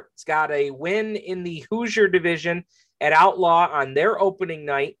start. He's got a win in the Hoosier division at Outlaw on their opening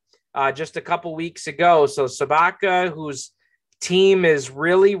night just a couple weeks ago. So Sabaka, whose team is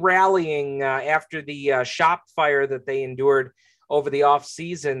really rallying after the shop fire that they endured over the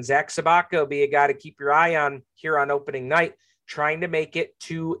offseason, Zach Sabaka will be a guy to keep your eye on here on opening night, trying to make it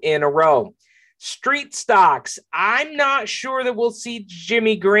 2 in a row. Street stocks. I'm not sure that we'll see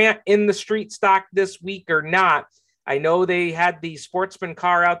Jimmy Grant in the street stock this week or not. I know they had the Sportsman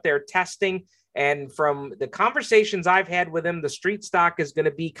car out there testing, and from the conversations I've had with him, the street stock is going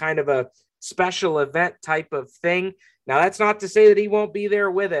to be kind of a special event type of thing. Now, that's not to say that he won't be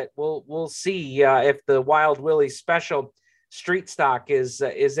there with it. We'll see if the Wild Willie special street stock is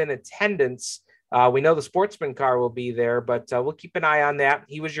in attendance. We know the Sportsman car will be there, but we'll keep an eye on that.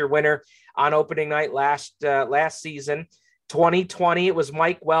 He was your winner on opening night last season, 2020. It was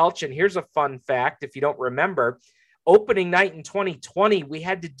Mike Welch, and here's a fun fact if you don't remember. Opening night in 2020, we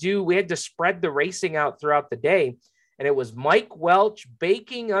had to spread the racing out throughout the day, and it was Mike Welch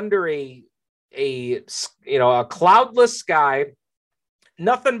baking under a cloudless sky,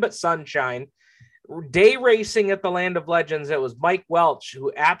 nothing but sunshine, day racing at the Land of Legends. It was Mike Welch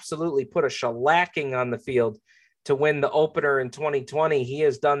who absolutely put a shellacking on the field to win the opener in 2020. He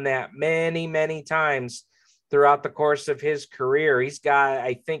has done that many, many times throughout the course of his career. He's got,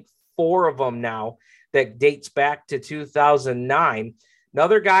 I think, 4 of them now that dates back to 2009.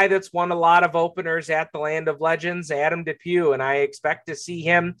 Another guy that's won a lot of openers at the Land of Legends, Adam Depew, and I expect to see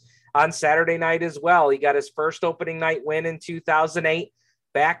him on Saturday night as well. He got his first opening night win in 2008,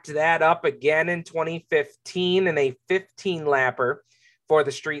 backed that up again in 2015 in a 15-lapper for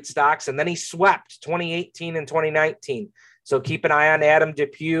the street stocks, and then he swept 2018 and 2019. So keep an eye on Adam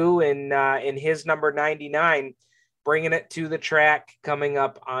Depew in his number 99, bringing it to the track coming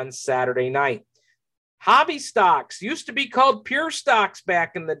up on Saturday night. Hobby stocks used to be called pure stocks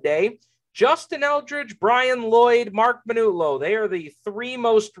back in the day. Justin Eldridge, Brian Lloyd, Mark Manutlo. They are the 3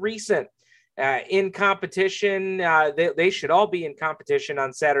 most recent in competition. They should all be in competition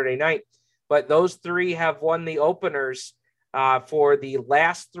on Saturday night, but those 3 have won the openers for the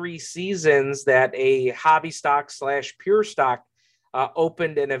last 3 seasons that a hobby stock / pure stock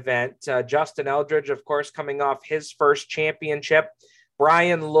opened an event. Justin Eldridge, of course, coming off his first championship.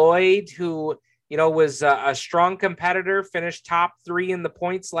 Brian Lloyd, who, was a strong competitor, finished top 3 in the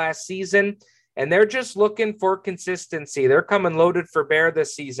points last season. And they're just looking for consistency. They're coming loaded for bear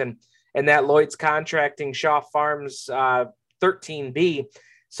this season. And that Lloyd's Contracting Shaw Farms 13B.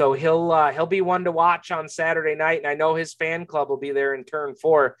 So he'll be one to watch on Saturday night. And I know his fan club will be there in turn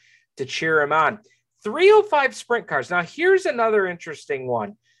 4 to cheer him on. 305 sprint cars. Now, here's another interesting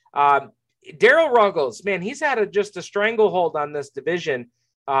one. Darryl Ruggles, man, he's had just a stranglehold on this division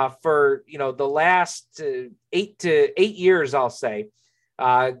for, the last 8 years, I'll say.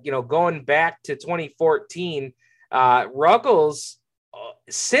 Going back to 2014, Ruggles,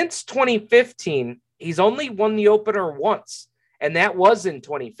 since 2015, he's only won the opener once, and that was in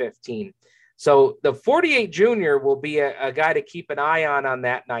 2015. So the 48 Junior will be a guy to keep an eye on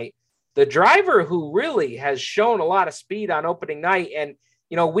that night. The driver who really has shown a lot of speed on opening night, and,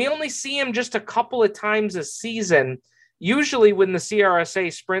 we only see him just a couple of times a season, usually when the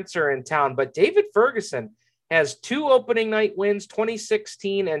CRSA sprints are in town, but David Ferguson has 2 opening night wins,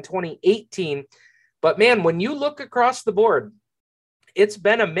 2016 and 2018. But man, when you look across the board, it's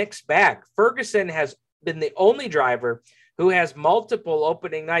been a mixed bag. Ferguson has been the only driver who has multiple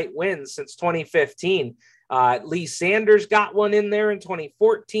opening night wins since 2015. Lee Sanders got one in there in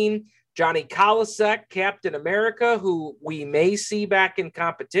 2014. Johnny Kolasek, Captain America, who we may see back in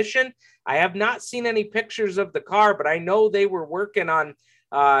competition. I have not seen any pictures of the car, but I know they were working on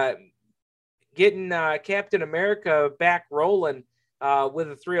getting Captain America back rolling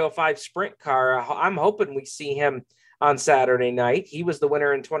with a 305 sprint car. I'm hoping we see him on Saturday night. He was the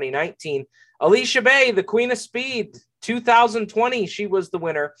winner in 2019. Alicia Bay, the Queen of Speed, 2020, she was the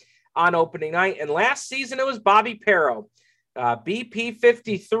winner on opening night. And last season, it was Bobby Perro. BP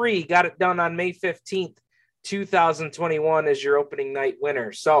 53 got it done on May 15th, 2021 as your opening night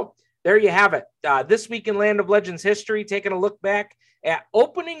winner. So there you have it. This week in Land of Legends history, taking a look back at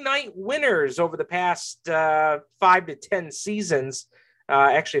opening night winners over the past 5 to 10 seasons,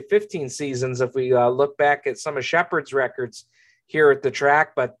 actually 15 seasons if we look back at some of Shepard's records here at the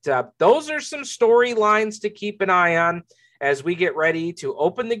track. But those are some storylines to keep an eye on as we get ready to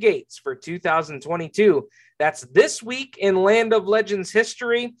open the gates for 2022. That's this week in Land of Legends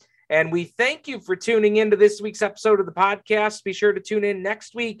history. And we thank you for tuning into this week's episode of the podcast. Be sure to tune in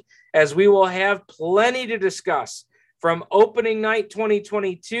next week as we will have plenty to discuss from opening night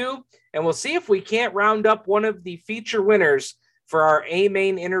 2022. And we'll see if we can't round up one of the feature winners for our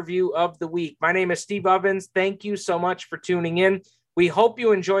A-Main interview of the week. My name is Steve Ovens. Thank you so much for tuning in. We hope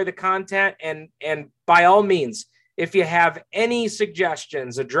you enjoy the content. And by all means, if you have any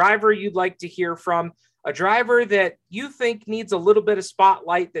suggestions, a driver you'd like to hear from, a driver that you think needs a little bit of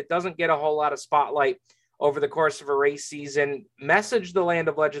spotlight that doesn't get a whole lot of spotlight over the course of a race season, message the Land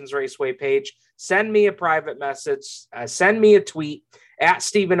of Legends Raceway page, send me a private message, send me a tweet at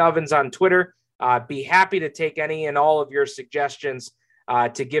Stephen Ovens on Twitter. Be happy to take any and all of your suggestions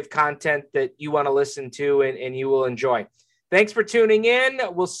to give content that you want to listen to and you will enjoy. Thanks for tuning in.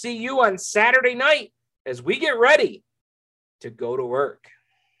 We'll see you on Saturday night as we get ready to go to work.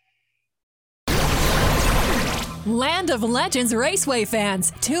 Land of Legends Raceway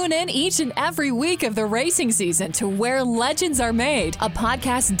fans, tune in each and every week of the racing season to Where Legends Are Made, a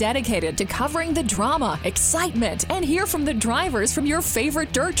podcast dedicated to covering the drama, excitement, and hear from the drivers from your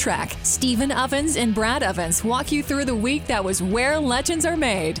favorite dirt track. Stephen Ovens and Brad Ovens walk you through the week that was Where Legends Are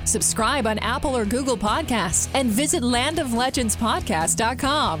Made. Subscribe on Apple or Google Podcasts and visit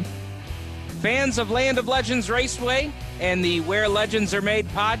landoflegendspodcast.com. Fans of Land of Legends Raceway and the Where Legends Are Made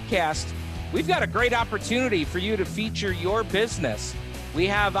podcast, we've got a great opportunity for you to feature your business. We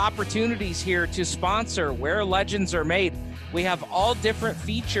have opportunities here to sponsor Where Legends Are Made. We have all different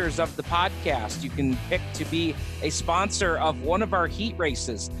features of the podcast. You can pick to be a sponsor of one of our heat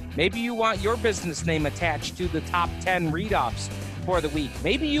races. Maybe you want your business name attached to the top 10 read-offs for the week.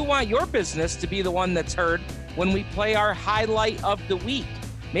 Maybe you want your business to be the one that's heard when we play our highlight of the week.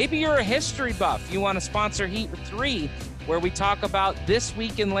 Maybe you're a history buff. You want to sponsor Heat 3, where we talk about this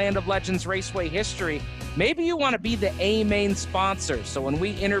week in Land of Legends Raceway history. Maybe you want to be the A-Main sponsor. So when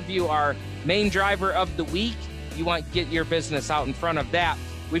we interview our main driver of the week, you want to get your business out in front of that.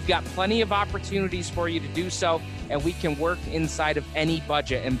 We've got plenty of opportunities for you to do so, and we can work inside of any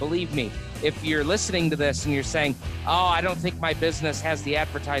budget. And believe me, if you're listening to this and you're saying, oh, I don't think my business has the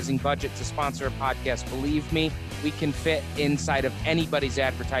advertising budget to sponsor a podcast, believe me, we can fit inside of anybody's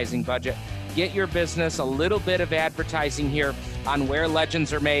advertising budget. Get your business a little bit of advertising here on Where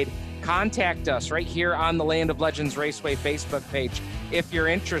Legends Are Made. Contact us right here on the Land of Legends Raceway Facebook page if you're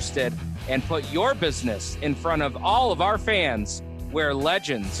interested, and put your business in front of all of our fans where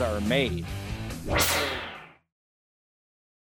legends are made.